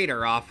a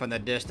raider off in the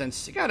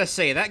distance. Gotta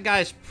say, that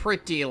guy's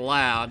pretty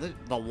loud.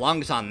 The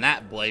lungs on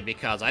that blade,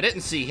 because I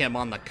didn't see him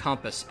on the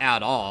compass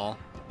at all.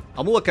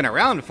 I'm looking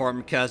around for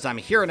him because I'm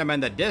hearing him in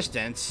the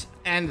distance,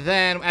 and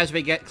then as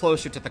we get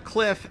closer to the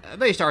cliff,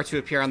 they start to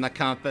appear on the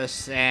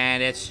compass,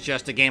 and it's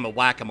just a game of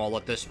whack-a-mole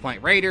at this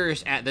point.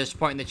 Raiders, at this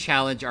point in the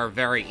challenge, are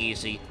very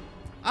easy.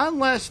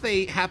 Unless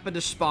they happen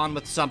to spawn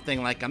with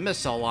something like a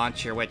missile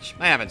launcher, which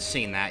I haven't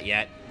seen that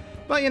yet.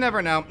 But you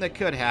never know, it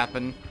could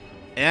happen.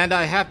 And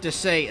I have to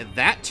say,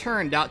 that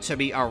turned out to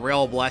be a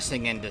real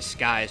blessing in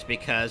disguise,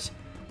 because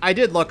I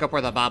did look up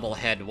where the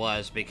bobblehead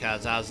was,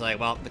 because I was like,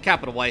 well, the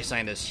Capital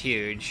Wasteland is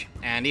huge,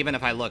 and even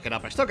if I look it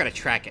up, I still gotta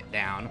track it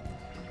down.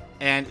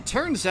 And it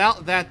turns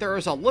out that there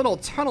is a little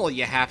tunnel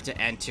you have to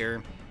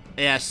enter.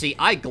 Yeah, see,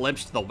 I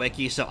glimpsed the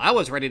wiki, so I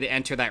was ready to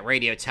enter that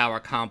radio tower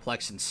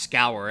complex and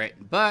scour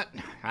it, but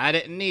I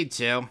didn't need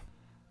to.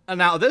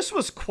 Now, this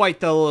was quite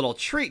the little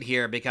treat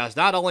here, because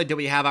not only do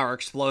we have our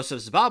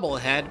explosives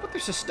bobblehead, but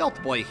there's a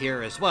stealth boy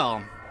here as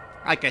well.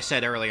 Like I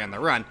said earlier in the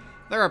run,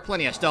 there are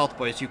plenty of stealth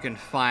boys you can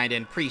find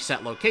in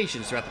preset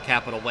locations throughout the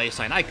Capital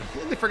Wasteland. I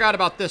completely forgot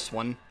about this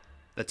one.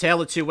 The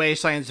Tale of Two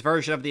Wastelands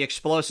version of the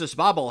explosives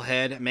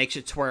bobblehead makes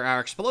it to where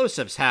our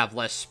explosives have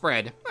less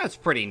spread. That's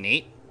pretty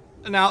neat.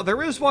 Now,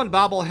 there is one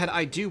bobblehead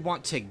I do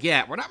want to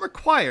get. We're not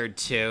required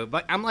to,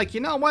 but I'm like, you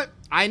know what?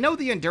 I know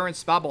the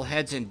Endurance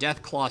bobblehead's in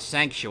Deathclaw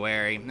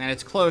Sanctuary, and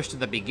it's close to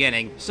the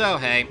beginning, so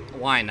hey,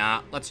 why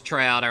not? Let's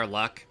try out our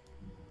luck.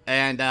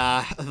 And,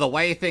 the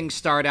way things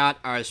start out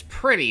is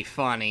pretty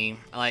funny.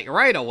 Like,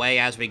 right away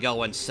as we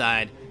go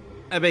inside,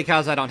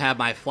 because I don't have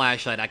my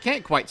flashlight, I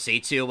can't quite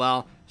see too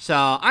well. So,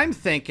 I'm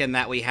thinking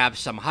that we have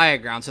some higher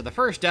ground. So the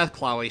first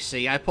Deathclaw we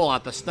see, I pull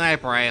out the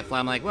sniper rifle.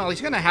 I'm like, well,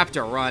 he's gonna have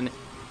to run,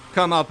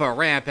 come up a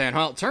ramp, and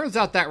well, it turns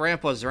out that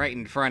ramp was right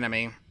in front of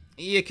me.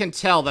 You can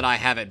tell that I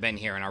haven't been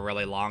here in a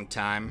really long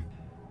time.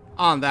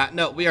 On that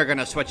note, we are going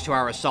to switch to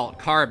our assault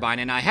carbine,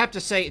 and I have to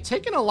say,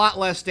 taking a lot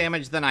less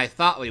damage than I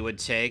thought we would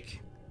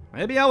take.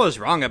 Maybe I was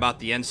wrong about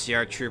the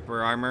NCR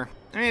Trooper armor.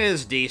 I mean, it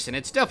is decent.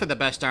 It's definitely the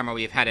best armor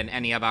we've had in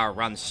any of our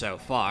runs so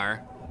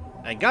far.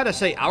 I gotta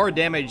say, our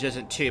damage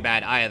isn't too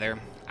bad either.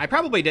 I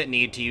probably didn't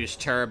need to use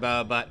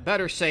turbo, but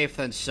better safe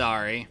than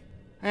sorry.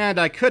 And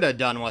I could have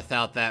done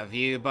without that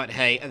view, but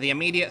hey, the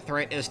immediate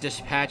threat is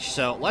dispatched,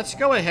 so let's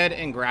go ahead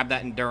and grab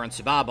that Endurance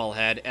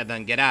bobblehead and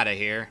then get out of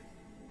here.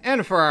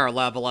 And for our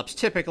level ups,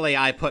 typically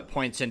I put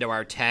points into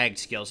our tagged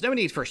skills. No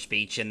need for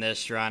speech in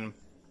this run.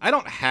 I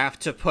don't have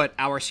to put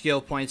our skill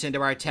points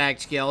into our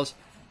tagged skills,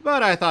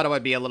 but I thought it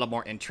would be a little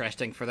more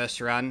interesting for this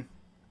run.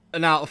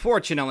 Now,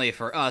 fortunately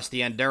for us,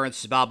 the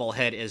Endurance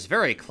bobblehead is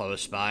very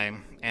close by,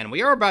 and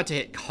we are about to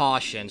hit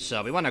caution,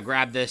 so we want to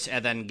grab this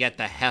and then get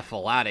the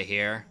heffel out of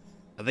here.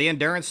 The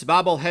Endurance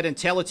bobblehead in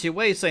Tale of Two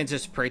Wastelands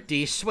is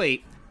pretty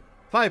sweet.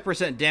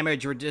 5%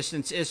 damage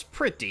resistance is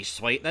pretty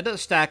sweet. That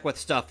does stack with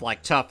stuff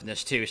like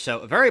toughness too,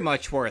 so very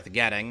much worth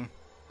getting.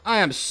 I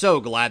am so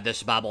glad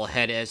this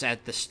bobblehead is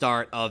at the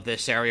start of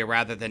this area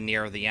rather than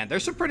near the end.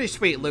 There's some pretty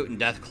sweet loot in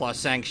Deathclaw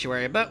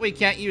Sanctuary, but we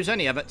can't use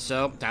any of it,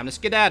 so time to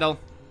skedaddle.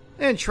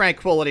 In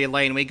Tranquility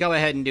Lane, we go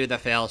ahead and do the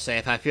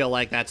failsafe. I feel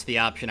like that's the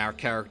option our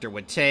character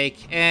would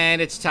take,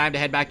 and it's time to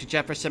head back to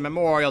Jefferson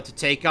Memorial to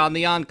take on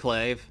the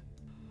Enclave.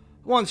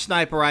 One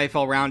sniper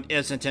rifle round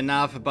isn't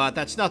enough, but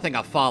that's nothing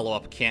a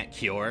follow-up can't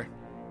cure.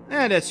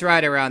 And it's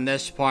right around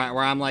this point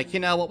where I'm like, you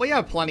know what, we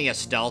have plenty of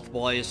stealth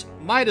boys.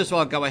 Might as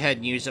well go ahead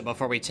and use it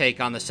before we take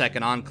on the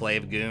second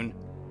Enclave goon.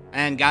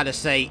 And gotta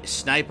say,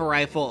 sniper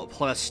rifle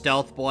plus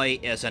stealth boy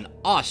is an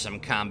awesome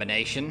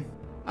combination.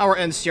 Our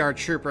NCR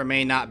Trooper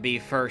may not be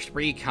first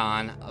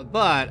recon,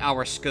 but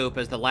our scope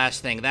is the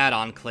last thing that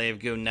Enclave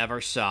goon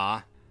never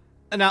saw.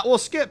 Now, we'll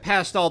skip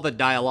past all the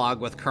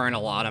dialogue with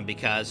Colonel Addon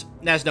because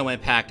it has no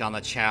impact on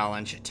the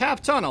challenge.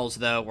 Taft Tunnels,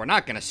 though, we're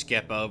not going to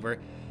skip over.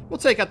 We'll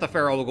take out the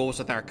feral ghouls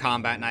with our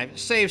combat knife,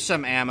 save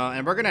some ammo,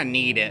 and we're going to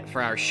need it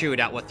for our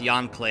shootout with the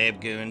Enclave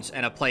goons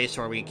in a place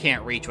where we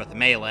can't reach with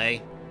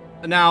melee.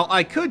 Now,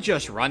 I could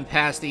just run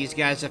past these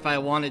guys if I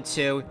wanted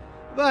to,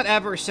 but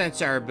ever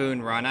since our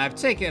Boon run, I've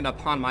taken it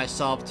upon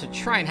myself to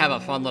try and have a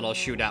fun little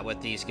shootout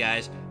with these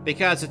guys,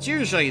 because it's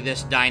usually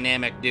this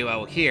dynamic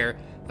duo here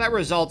that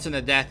results in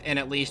the death in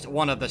at least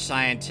one of the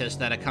scientists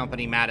that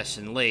accompany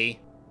Madison Lee.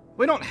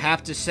 We don't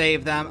have to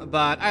save them,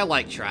 but I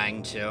like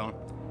trying to.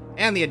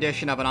 And the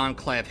addition of an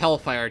Enclave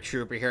Hellfire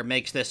Trooper here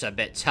makes this a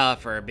bit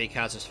tougher,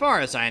 because as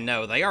far as I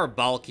know, they are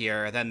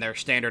bulkier than their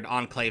standard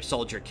Enclave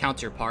soldier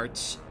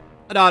counterparts.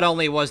 Not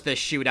only was this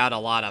shootout a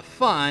lot of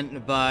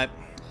fun, but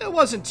it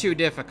wasn't too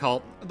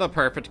difficult. The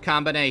perfect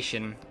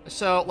combination.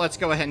 So let's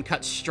go ahead and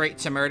cut straight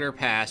to Murder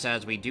Pass,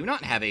 as we do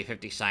not have a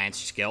 50 science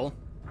skill.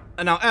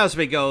 Now, as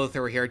we go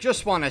through here,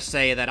 just want to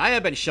say that I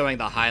have been showing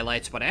the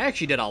highlights, but I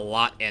actually did a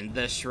lot in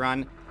this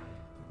run.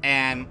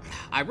 And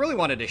I really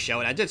wanted to show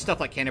it. I did stuff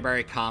like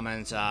Canterbury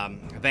Commons,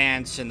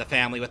 Vance and the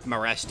family with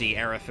Maresti,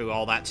 Arafu,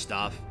 all that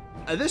stuff.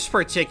 This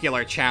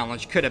particular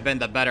challenge could have been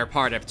the better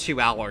part of 2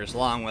 hours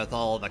long with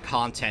all the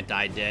content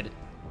I did.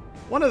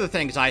 One of the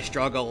things I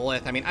struggle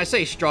with, I mean, I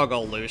say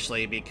struggle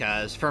loosely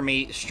because for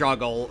me,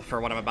 struggle for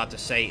what I'm about to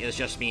say is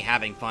just me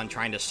having fun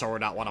trying to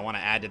sort out what I want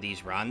to add to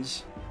these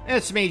runs.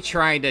 It's me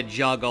trying to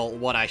juggle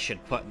what I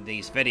should put in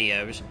these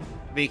videos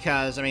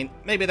because, I mean,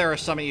 maybe there are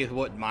some of you who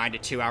wouldn't mind a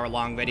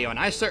 2-hour-long video, and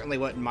I certainly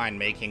wouldn't mind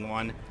making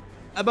one.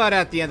 But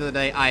at the end of the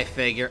day, I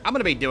figure I'm going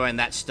to be doing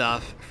that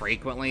stuff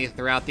frequently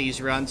throughout these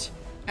runs,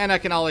 and I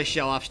can always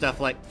show off stuff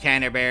like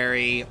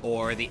Canterbury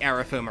or the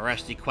Arafu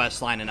Maresti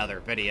questline in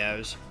other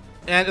videos.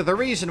 And the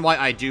reason why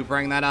I do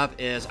bring that up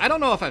is, I don't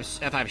know if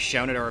I've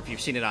shown it or if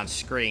you've seen it on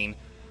screen,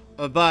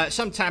 but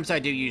sometimes I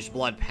do use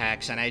blood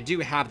packs, and I do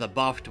have the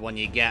buffed one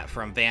you get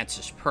from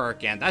Vance's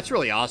perk, and that's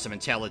really awesome in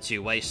TTW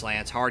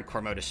Wastelands,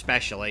 hardcore mode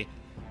especially,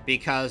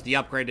 because the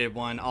upgraded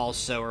one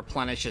also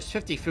replenishes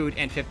 50 food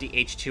and 50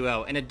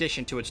 H2O in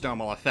addition to its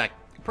normal effect.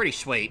 Pretty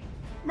sweet.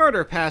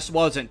 Murder Pass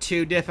wasn't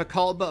too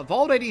difficult, but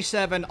Vault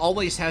 87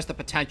 always has the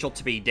potential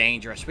to be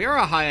dangerous. We are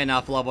a high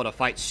enough level to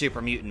fight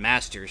Super Mutant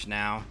Masters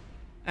now.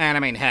 And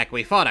I mean, heck,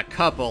 we fought a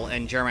couple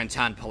in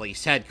Germantown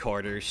Police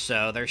Headquarters,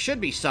 so there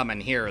should be some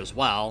in here as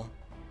well.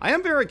 I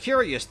am very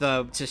curious,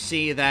 though, to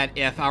see that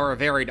if our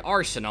varied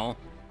arsenal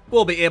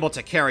will be able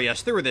to carry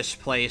us through this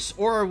place,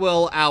 or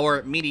will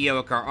our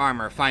mediocre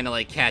armor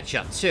finally catch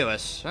up to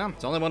us? Well,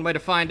 it's only one way to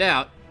find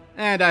out.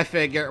 And I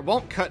figure it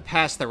won't cut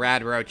past the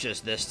rad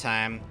roaches this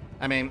time.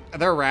 I mean,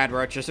 they're rad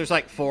roaches. There's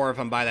like 4 of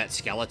them by that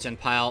skeleton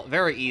pile.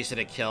 Very easy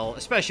to kill,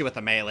 especially with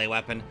a melee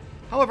weapon.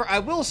 However, I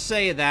will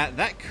say that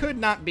that could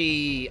not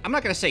be, I'm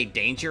not going to say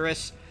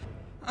dangerous,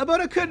 but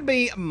it could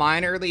be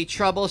minorly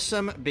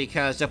troublesome,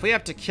 because if we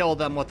have to kill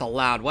them with a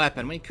loud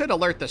weapon, we could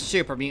alert the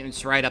super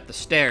mutants right up the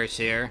stairs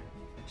here.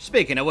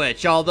 Speaking of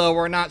which, although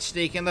we're not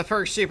sneaking, the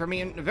first super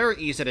mutant, very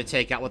easy to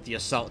take out with the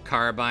assault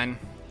carbine.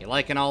 You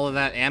liking all of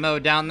that ammo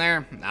down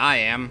there? I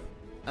am.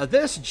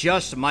 This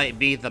just might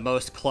be the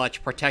most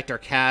clutch Protector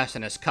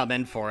Casson has come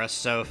in for us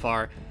so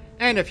far.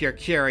 And if you're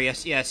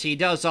curious, yes, he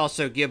does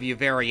also give you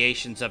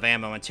variations of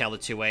ammo in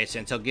TTW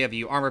Wasteland. He'll give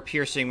you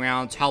armor-piercing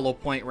rounds, hollow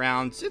point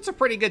rounds. It's a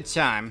pretty good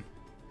time.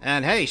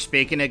 And hey,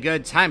 speaking of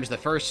good times, the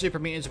first super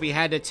mutants we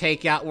had to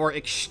take out were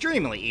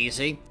extremely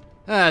easy.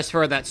 As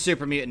for that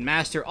super mutant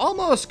master,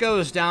 almost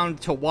goes down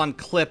to 1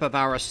 clip of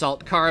our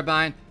assault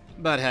carbine.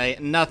 But hey,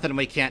 nothing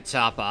we can't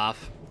top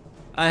off.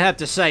 I have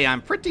to say,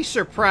 I'm pretty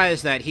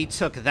surprised that he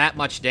took that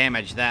much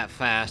damage that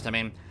fast. I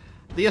mean,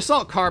 the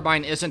assault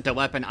carbine isn't a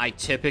weapon I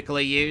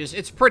typically use.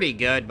 It's pretty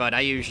good, but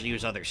I usually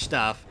use other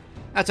stuff.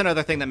 That's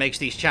another thing that makes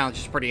these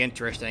challenges pretty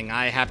interesting.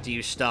 I have to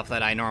use stuff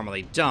that I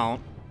normally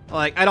don't.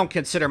 Like, I don't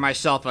consider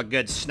myself a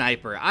good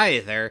sniper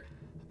either,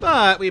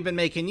 but we've been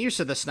making use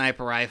of the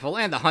sniper rifle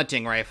and the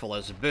hunting rifle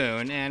as a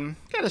boon, and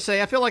gotta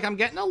say, I feel like I'm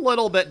getting a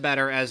little bit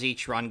better as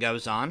each run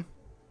goes on.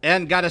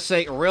 And gotta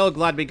say, real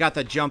glad we got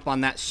the jump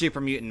on that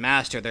Super Mutant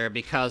Master there,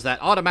 because that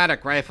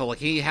automatic rifle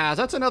he has,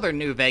 that's another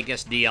New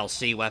Vegas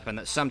DLC weapon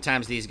that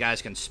sometimes these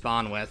guys can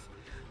spawn with.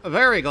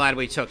 Very glad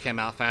we took him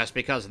out fast,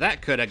 because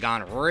that could have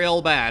gone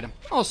real bad.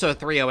 Also,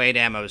 308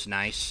 ammo's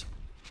nice.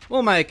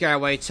 We'll make our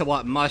way to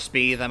what must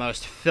be the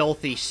most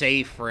filthy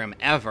safe room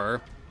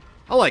ever.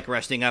 I like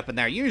resting up in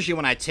there. Usually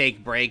when I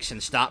take breaks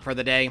and stop for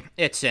the day,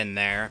 it's in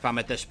there, if I'm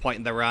at this point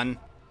in the run.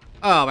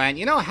 Oh, and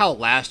you know how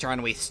last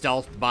run we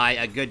stealthed by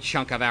a good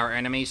chunk of our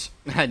enemies?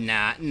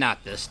 Nah,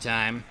 not this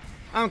time.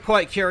 I'm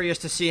quite curious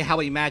to see how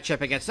we match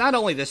up against not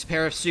only this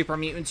pair of super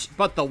mutants,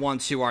 but the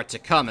ones who are to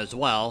come as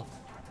well.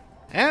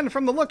 And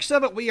from the looks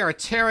of it, we are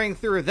tearing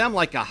through them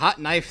like a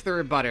hot knife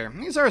through butter.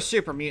 These are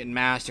super mutant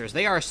masters.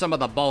 They are some of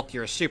the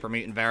bulkier super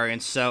mutant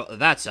variants, so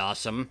that's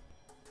awesome.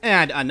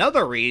 And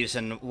another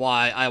reason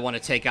why I want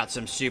to take out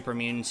some super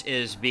mutants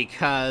is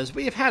because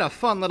we've had a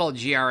fun little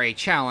GRA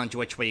challenge,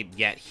 which we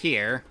get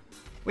here.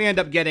 We end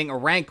up getting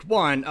rank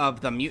 1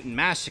 of the Mutant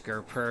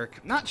Massacre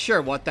perk. Not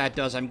sure what that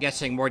does. I'm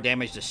guessing more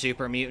damage to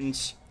super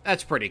mutants.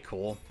 That's pretty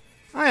cool.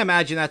 I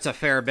imagine that's a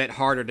fair bit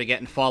harder to get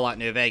in Fallout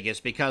New Vegas,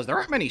 because there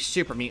aren't many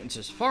super mutants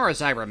as far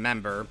as I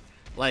remember.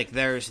 Like,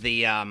 there's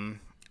the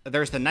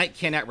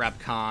Nightkin at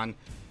RepCon,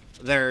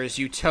 there's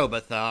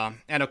Utobatha,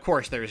 and of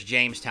course there's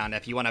Jamestown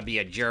if you want to be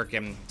a jerk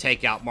and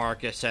take out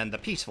Marcus and the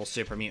peaceful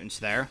super mutants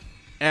there.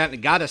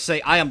 And gotta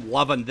say, I am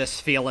loving this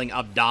feeling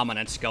of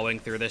dominance going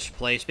through this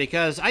place,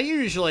 because I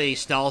usually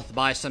stealth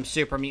by some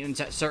super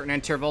mutants at certain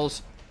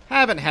intervals.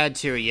 Haven't had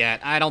to yet.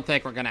 I don't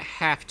think we're gonna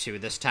have to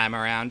this time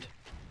around.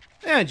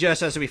 And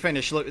just as we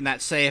finish looting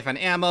that safe and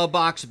ammo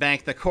box,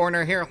 bank the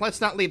corner here,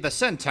 let's not leave the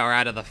Centaur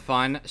out of the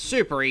fun.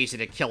 Super easy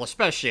to kill,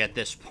 especially at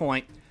this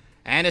point.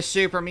 And a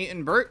super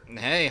mutant brute?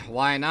 Hey,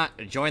 why not?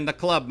 Join the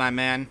club, my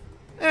man.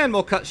 And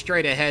we'll cut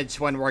straight ahead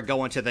to when we're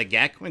going to the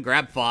Gek. We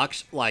grab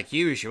Fox, like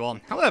usual.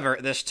 However,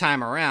 this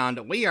time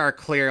around, we are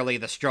clearly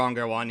the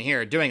stronger one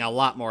here, doing a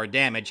lot more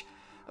damage.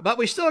 But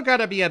we still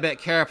gotta be a bit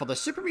careful. The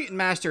Super Mutant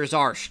Masters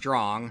are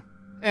strong.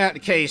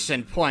 At case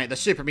in point, the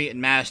Super Mutant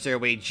Master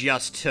we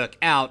just took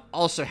out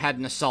also had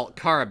an assault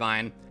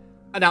carbine.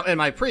 Now, in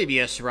my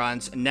previous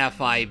runs,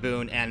 Nephi,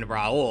 Boone, and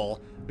Raoul,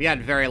 we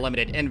had very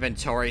limited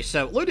inventory,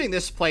 so looting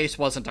this place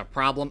wasn't a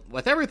problem.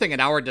 With everything at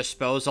our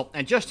disposal,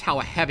 and just how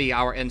heavy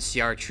our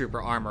NCR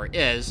Trooper armor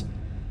is,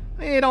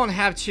 we don't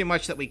have too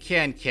much that we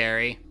can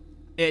carry.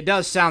 It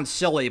does sound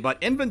silly,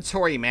 but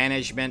inventory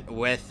management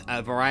with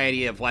a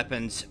variety of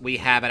weapons we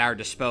have at our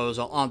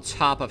disposal, on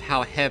top of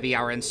how heavy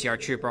our NCR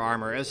Trooper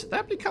armor is,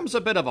 that becomes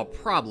a bit of a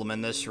problem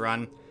in this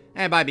run.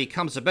 And by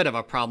becomes a bit of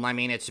a problem, I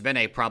mean it's been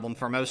a problem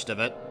for most of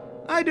it.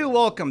 I do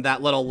welcome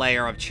that little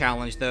layer of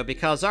challenge, though,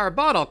 because our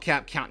bottle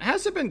cap count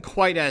hasn't been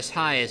quite as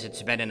high as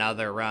it's been in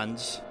other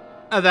runs.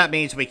 That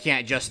means we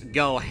can't just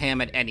go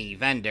ham at any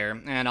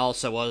vendor, and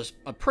also was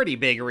a pretty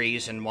big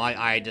reason why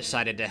I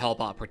decided to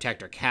help out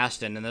Protector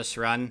Caston in this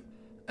run.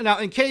 Now,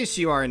 in case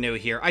you are new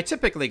here, I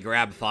typically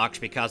grab Fox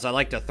because I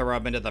like to throw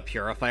him into the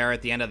Purifier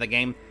at the end of the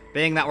game,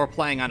 being that we're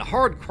playing on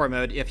hardcore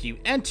mode. If you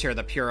enter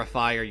the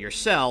Purifier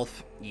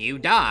yourself, you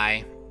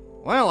die.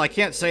 Well, I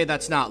can't say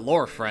that's not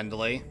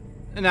lore-friendly.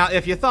 Now,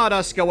 if you thought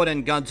us going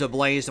in guns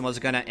a-blazing was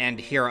going to end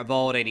here at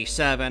Vault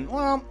 87,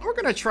 well, we're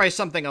going to try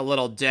something a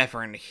little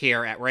different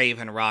here at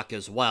Raven Rock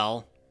as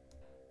well.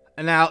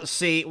 Now,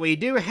 see, we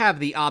do have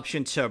the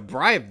option to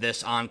bribe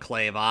this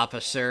Enclave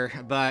officer,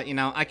 but, you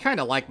know, I kind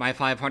of like my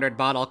 500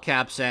 bottle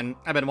caps, and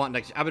I've been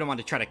wanting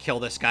to try to kill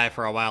this guy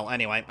for a while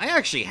anyway. I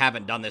actually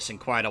haven't done this in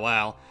quite a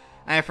while.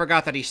 I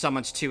forgot that he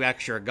summons 2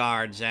 extra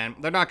guards, and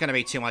they're not going to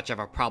be too much of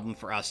a problem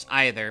for us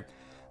either.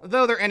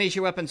 Though their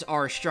energy weapons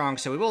are strong,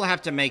 so we will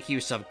have to make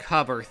use of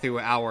cover through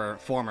our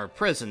former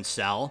prison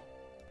cell.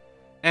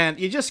 And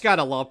you just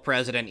gotta love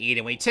President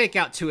Addon. We take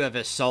out 2 of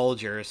his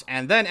soldiers,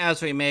 and then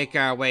as we make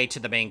our way to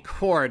the main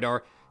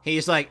corridor,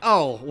 he's like,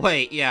 oh,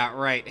 wait, yeah,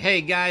 right.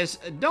 Hey, guys,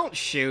 don't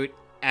shoot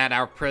at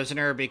our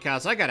prisoner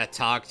because I gotta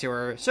talk to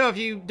her. So if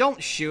you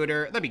don't shoot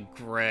her, that'd be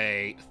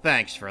great.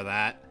 Thanks for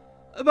that.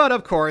 But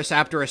of course,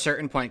 after a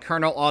certain point,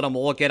 Colonel Autumn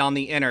will get on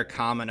the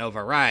intercom and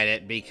override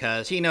it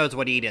because he knows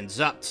what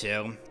Addon's up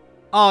to.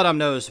 Autumn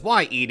knows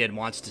why Addon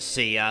wants to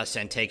see us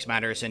and takes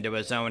matters into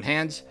his own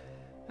hands.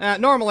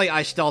 Normally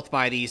I stealth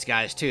by these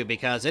guys too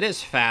because it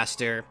is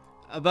faster,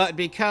 but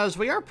because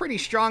we are pretty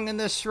strong in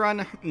this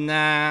run,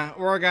 nah,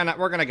 we're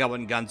gonna go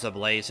in guns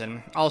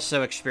a-blazing.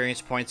 Also,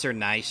 experience points are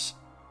nice.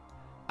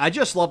 I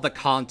just love the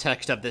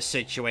context of this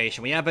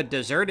situation. We have a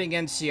deserting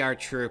NCR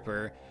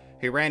Trooper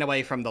who ran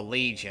away from the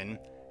Legion.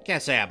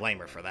 Can't say I blame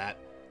her for that.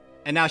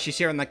 And now she's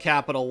here in the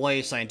Capital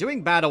Wasteland,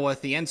 doing battle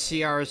with the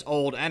NCR's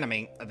old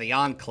enemy, the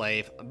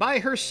Enclave, by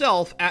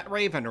herself at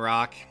Raven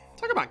Rock.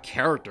 Talk about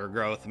character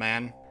growth,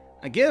 man.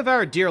 Give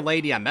our dear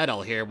lady a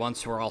medal here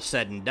once we're all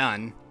said and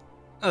done.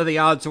 The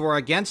odds were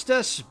against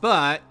us,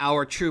 but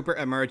our trooper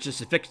emerges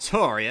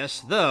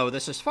victorious, though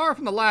this is far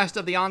from the last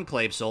of the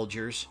Enclave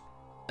soldiers.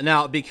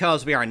 Now,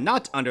 because we are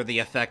not under the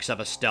effects of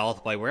a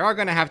stealth play, we are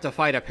going to have to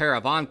fight a pair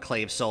of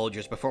Enclave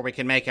soldiers before we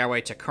can make our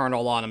way to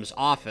Colonel Autumn's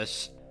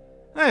office.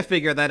 I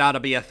figure that ought to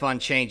be a fun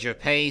change of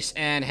pace,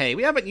 and hey,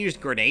 we haven't used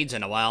grenades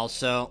in a while,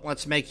 so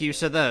let's make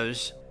use of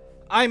those.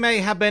 I may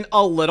have been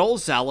a little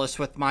zealous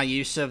with my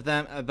use of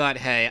them, but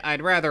hey,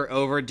 I'd rather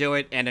overdo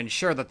it and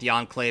ensure that the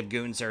Enclave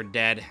goons are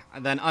dead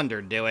than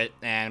underdo it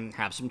and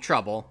have some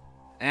trouble.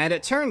 And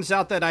it turns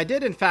out that I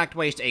did in fact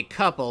waste a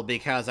couple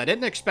because I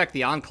didn't expect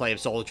the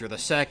Enclave soldier, the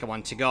second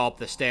one, to go up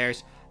the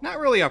stairs. Not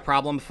really a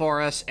problem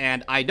for us,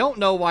 and I don't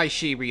know why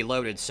she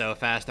reloaded so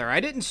fast there. I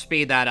didn't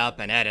speed that up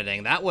in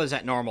editing. That was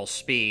at normal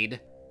speed.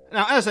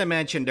 Now, as I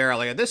mentioned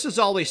earlier, this is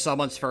always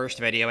someone's first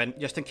video, and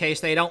just in case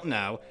they don't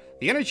know,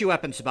 the Energy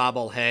Weapons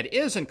bobblehead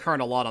is in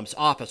Colonel Autumn's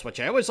office, which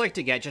I always like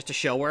to get just to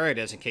show where it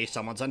is in case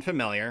someone's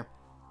unfamiliar.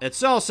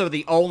 It's also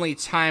the only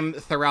time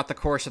throughout the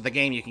course of the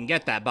game you can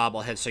get that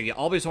bobblehead, so you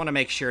always want to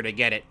make sure to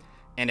get it.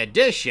 In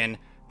addition,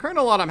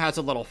 Colonel Autumn has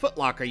a little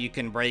footlocker you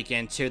can break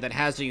into that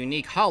has a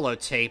unique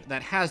holotape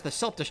that has the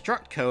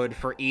self-destruct code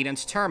for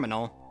Addon's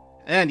terminal.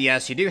 And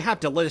yes, you do have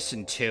to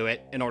listen to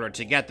it in order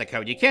to get the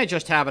code. You can't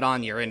just have it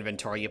on your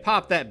inventory. You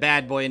pop that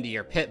bad boy into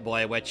your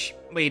Pit-Boy, which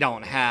we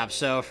don't have.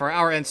 So for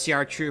our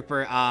NCR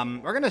Trooper,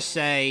 we're gonna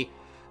say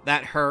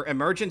that her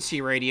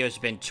emergency radio's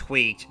been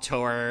tweaked to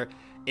where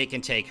it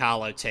can take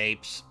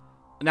holotapes.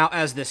 Now,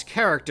 as this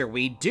character,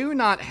 we do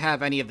not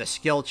have any of the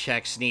skill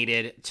checks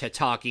needed to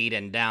talk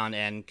Addon down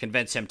and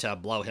convince him to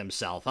blow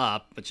himself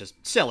up, which is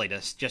silly.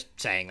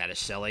 Just saying that is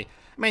silly.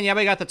 I mean, yeah,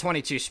 we got the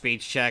 22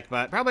 speech check,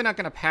 but probably not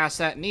going to pass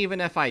that, and even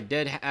if I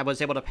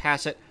was able to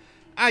pass it,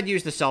 I'd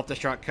use the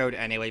self-destruct code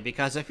anyway,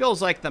 because it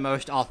feels like the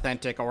most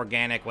authentic,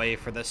 organic way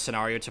for this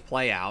scenario to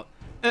play out,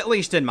 at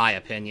least in my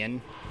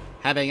opinion.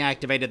 Having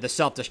activated the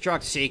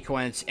self-destruct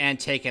sequence and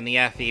taken the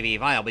FEV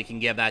vial, we can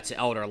give that to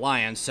Elder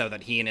Lion so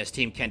that he and his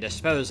team can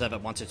dispose of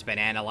it once it's been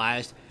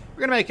analyzed.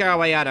 We're gonna make our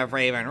way out of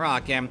Raven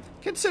Rock, and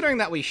considering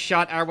that we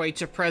shot our way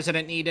to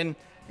President Addon,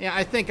 yeah,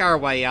 I think our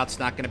way out's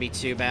not gonna be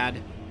too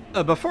bad.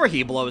 Before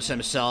he blows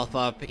himself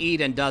up,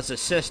 Addon does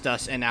assist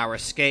us in our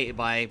escape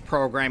by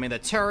programming the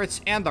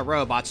turrets and the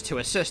robots to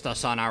assist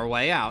us on our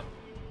way out.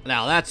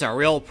 Now that's a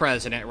real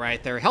president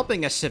right there,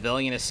 helping a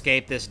civilian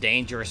escape this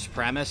dangerous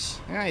premise.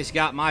 Yeah, he's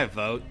got my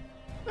vote.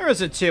 There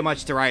isn't too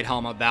much to write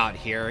home about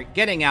here.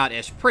 Getting out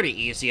is pretty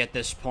easy at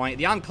this point.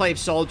 The Enclave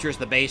soldiers,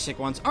 the basic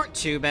ones, aren't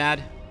too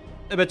bad.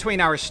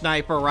 Between our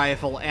sniper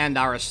rifle and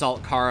our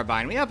assault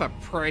carbine, we have a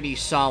pretty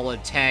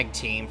solid tag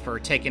team for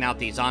taking out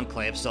these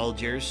Enclave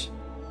soldiers.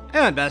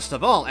 And best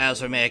of all,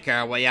 as we make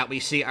our way out, we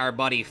see our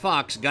buddy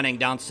Fox gunning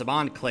down some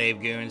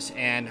Enclave goons,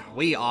 and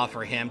we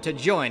offer him to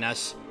join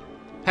us.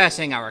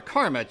 Passing our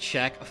karma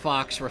check,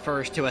 Fox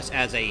refers to us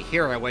as a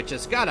hero, which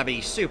has gotta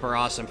be super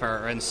awesome for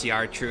our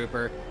NCR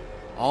Trooper.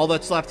 All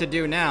that's left to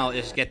do now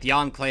is get the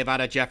Enclave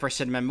out of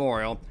Jefferson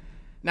Memorial.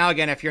 Now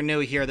again, if you're new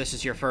here, this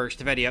is your first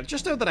video,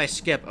 just know that I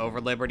skip over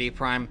Liberty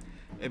Prime,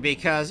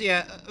 because,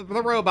 yeah, the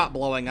robot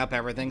blowing up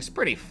everything's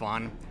pretty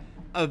fun.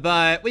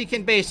 But we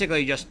can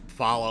basically just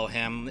follow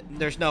him.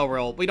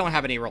 We don't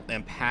have any real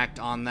impact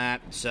on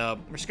that, so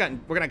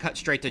we're gonna cut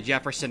straight to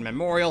Jefferson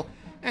Memorial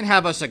and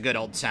have us a good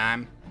old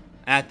time.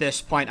 At this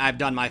point, I've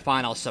done my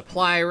final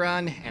supply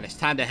run, and it's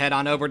time to head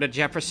on over to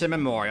Jefferson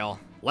Memorial.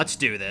 Let's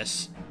do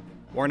this.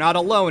 We're not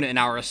alone in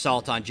our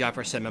assault on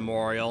Jefferson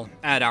Memorial.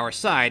 At our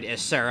side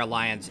is Sarah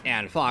Lyons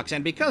and Fox,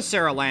 and because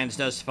Sarah Lyons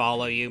does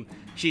follow you,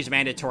 she's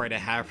mandatory to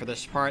have for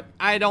this part.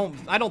 I don't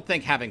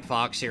think having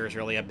Fox here is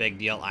really a big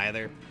deal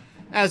either.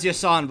 As you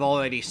saw in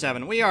Vol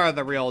 87, we are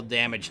the real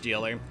damage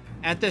dealer.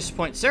 At this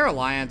point, Sarah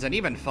Lyons and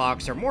even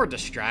Fox are more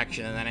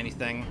distraction than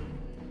anything.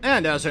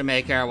 And as we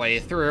make our way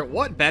through,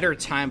 what better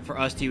time for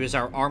us to use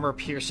our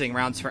armor-piercing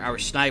rounds for our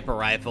sniper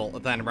rifle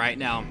than right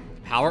now?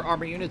 Power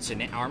armor units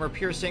and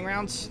armor-piercing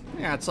rounds?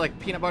 Yeah, it's like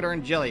peanut butter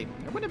and jelly.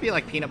 It wouldn't be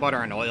like peanut butter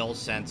and oil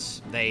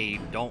since they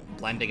don't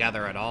blend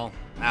together at all.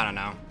 I don't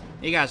know.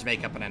 You guys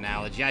make up an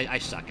analogy. I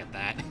suck at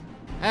that.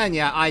 And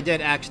yeah, I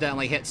did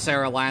accidentally hit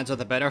Sarah Lyons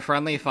with a bit of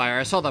friendly fire.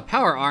 I saw the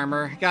power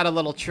armor, got a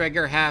little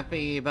trigger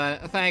happy,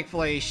 but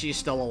thankfully she's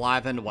still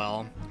alive and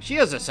well. She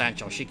is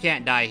essential. She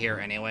can't die here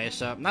anyway,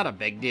 so not a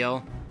big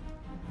deal.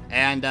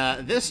 And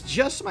this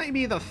just might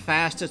be the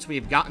fastest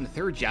we've gotten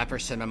through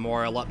Jefferson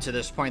Memorial up to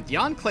this point. The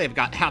Enclave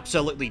got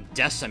absolutely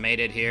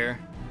decimated here.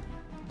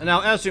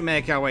 Now, as we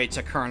make our way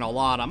to Colonel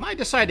Autumn, I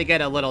decide to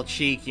get a little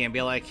cheeky and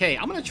be like, hey,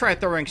 I'm gonna try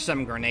throwing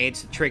some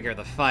grenades to trigger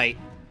the fight.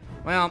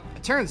 Well,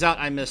 it turns out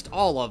I missed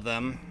all of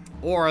them,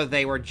 or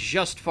they were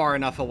just far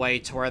enough away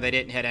to where they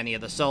didn't hit any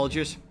of the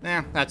soldiers.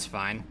 That's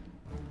fine.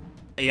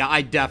 Yeah,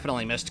 I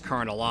definitely missed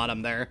Colonel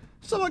Autumn there.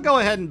 So we'll go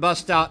ahead and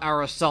bust out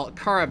our assault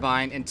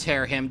carbine and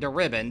tear him to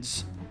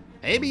ribbons.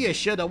 Maybe you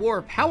should have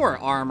wore power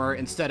armor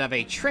instead of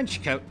a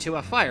trench coat to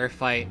a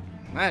firefight.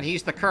 But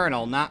he's the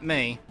colonel, not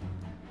me.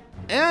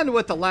 And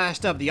with the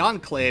last of the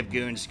Enclave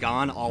goons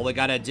gone, all we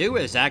gotta do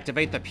is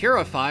activate the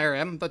Purifier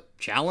and the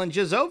challenge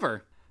is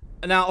over.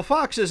 Now,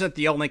 Fox isn't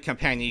the only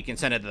companion you can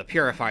send into the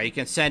Purifier. You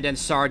can send in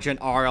Sergeant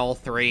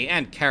RL3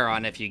 and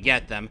Charon if you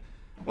get them.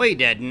 We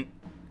didn't.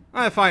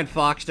 I find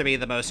Fox to be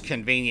the most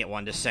convenient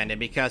one to send in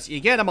because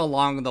you get him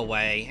along the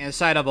way,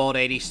 inside of Old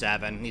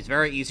 87. He's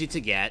very easy to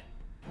get.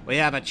 We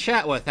have a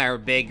chat with our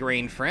big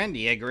green friend.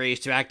 He agrees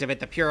to activate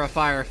the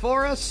Purifier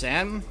for us,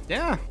 and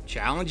yeah,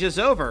 challenge is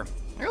over.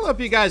 I hope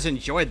you guys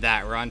enjoyed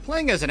that run.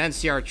 Playing as an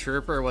NCR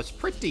Trooper was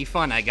pretty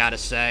fun, I gotta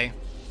say.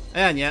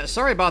 And yeah,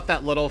 sorry about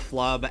that little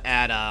flub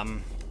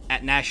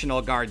at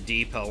National Guard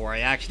Depot where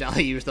I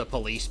accidentally used the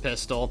police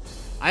pistol.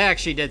 I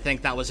actually did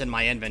think that was in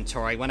my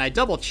inventory. When I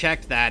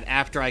double-checked that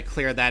after I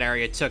cleared that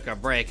area, took a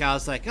break, I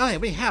was like, oh, yeah,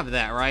 we have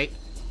that, right?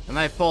 And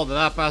I pulled it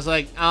up, I was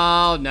like,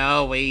 oh,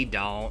 no, we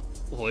don't.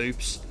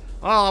 Whoops.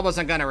 Well, I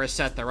wasn't going to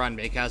reset the run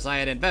because I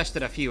had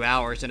invested a few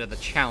hours into the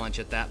challenge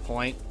at that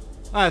point.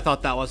 I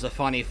thought that was a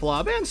funny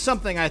flub, and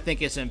something I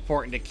think is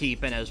important to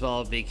keep in as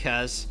well,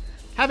 because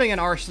having an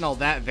arsenal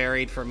that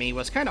varied for me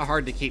was kind of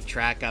hard to keep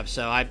track of,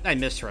 so I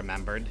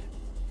misremembered.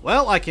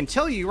 Well, I can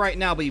tell you right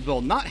now we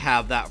will not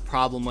have that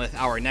problem with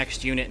our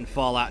next unit in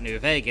Fallout New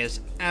Vegas,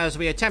 as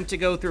we attempt to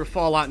go through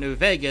Fallout New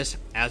Vegas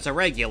as a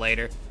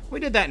regulator. We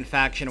did that in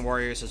Faction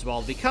Warriors as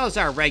well. Because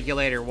our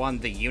regulator won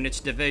the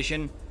units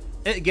division,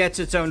 it gets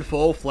its own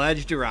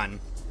full-fledged run.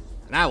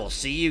 And I will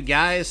see you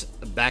guys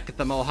back at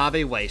the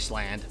Mojave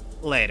Wasteland.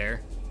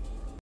 Later.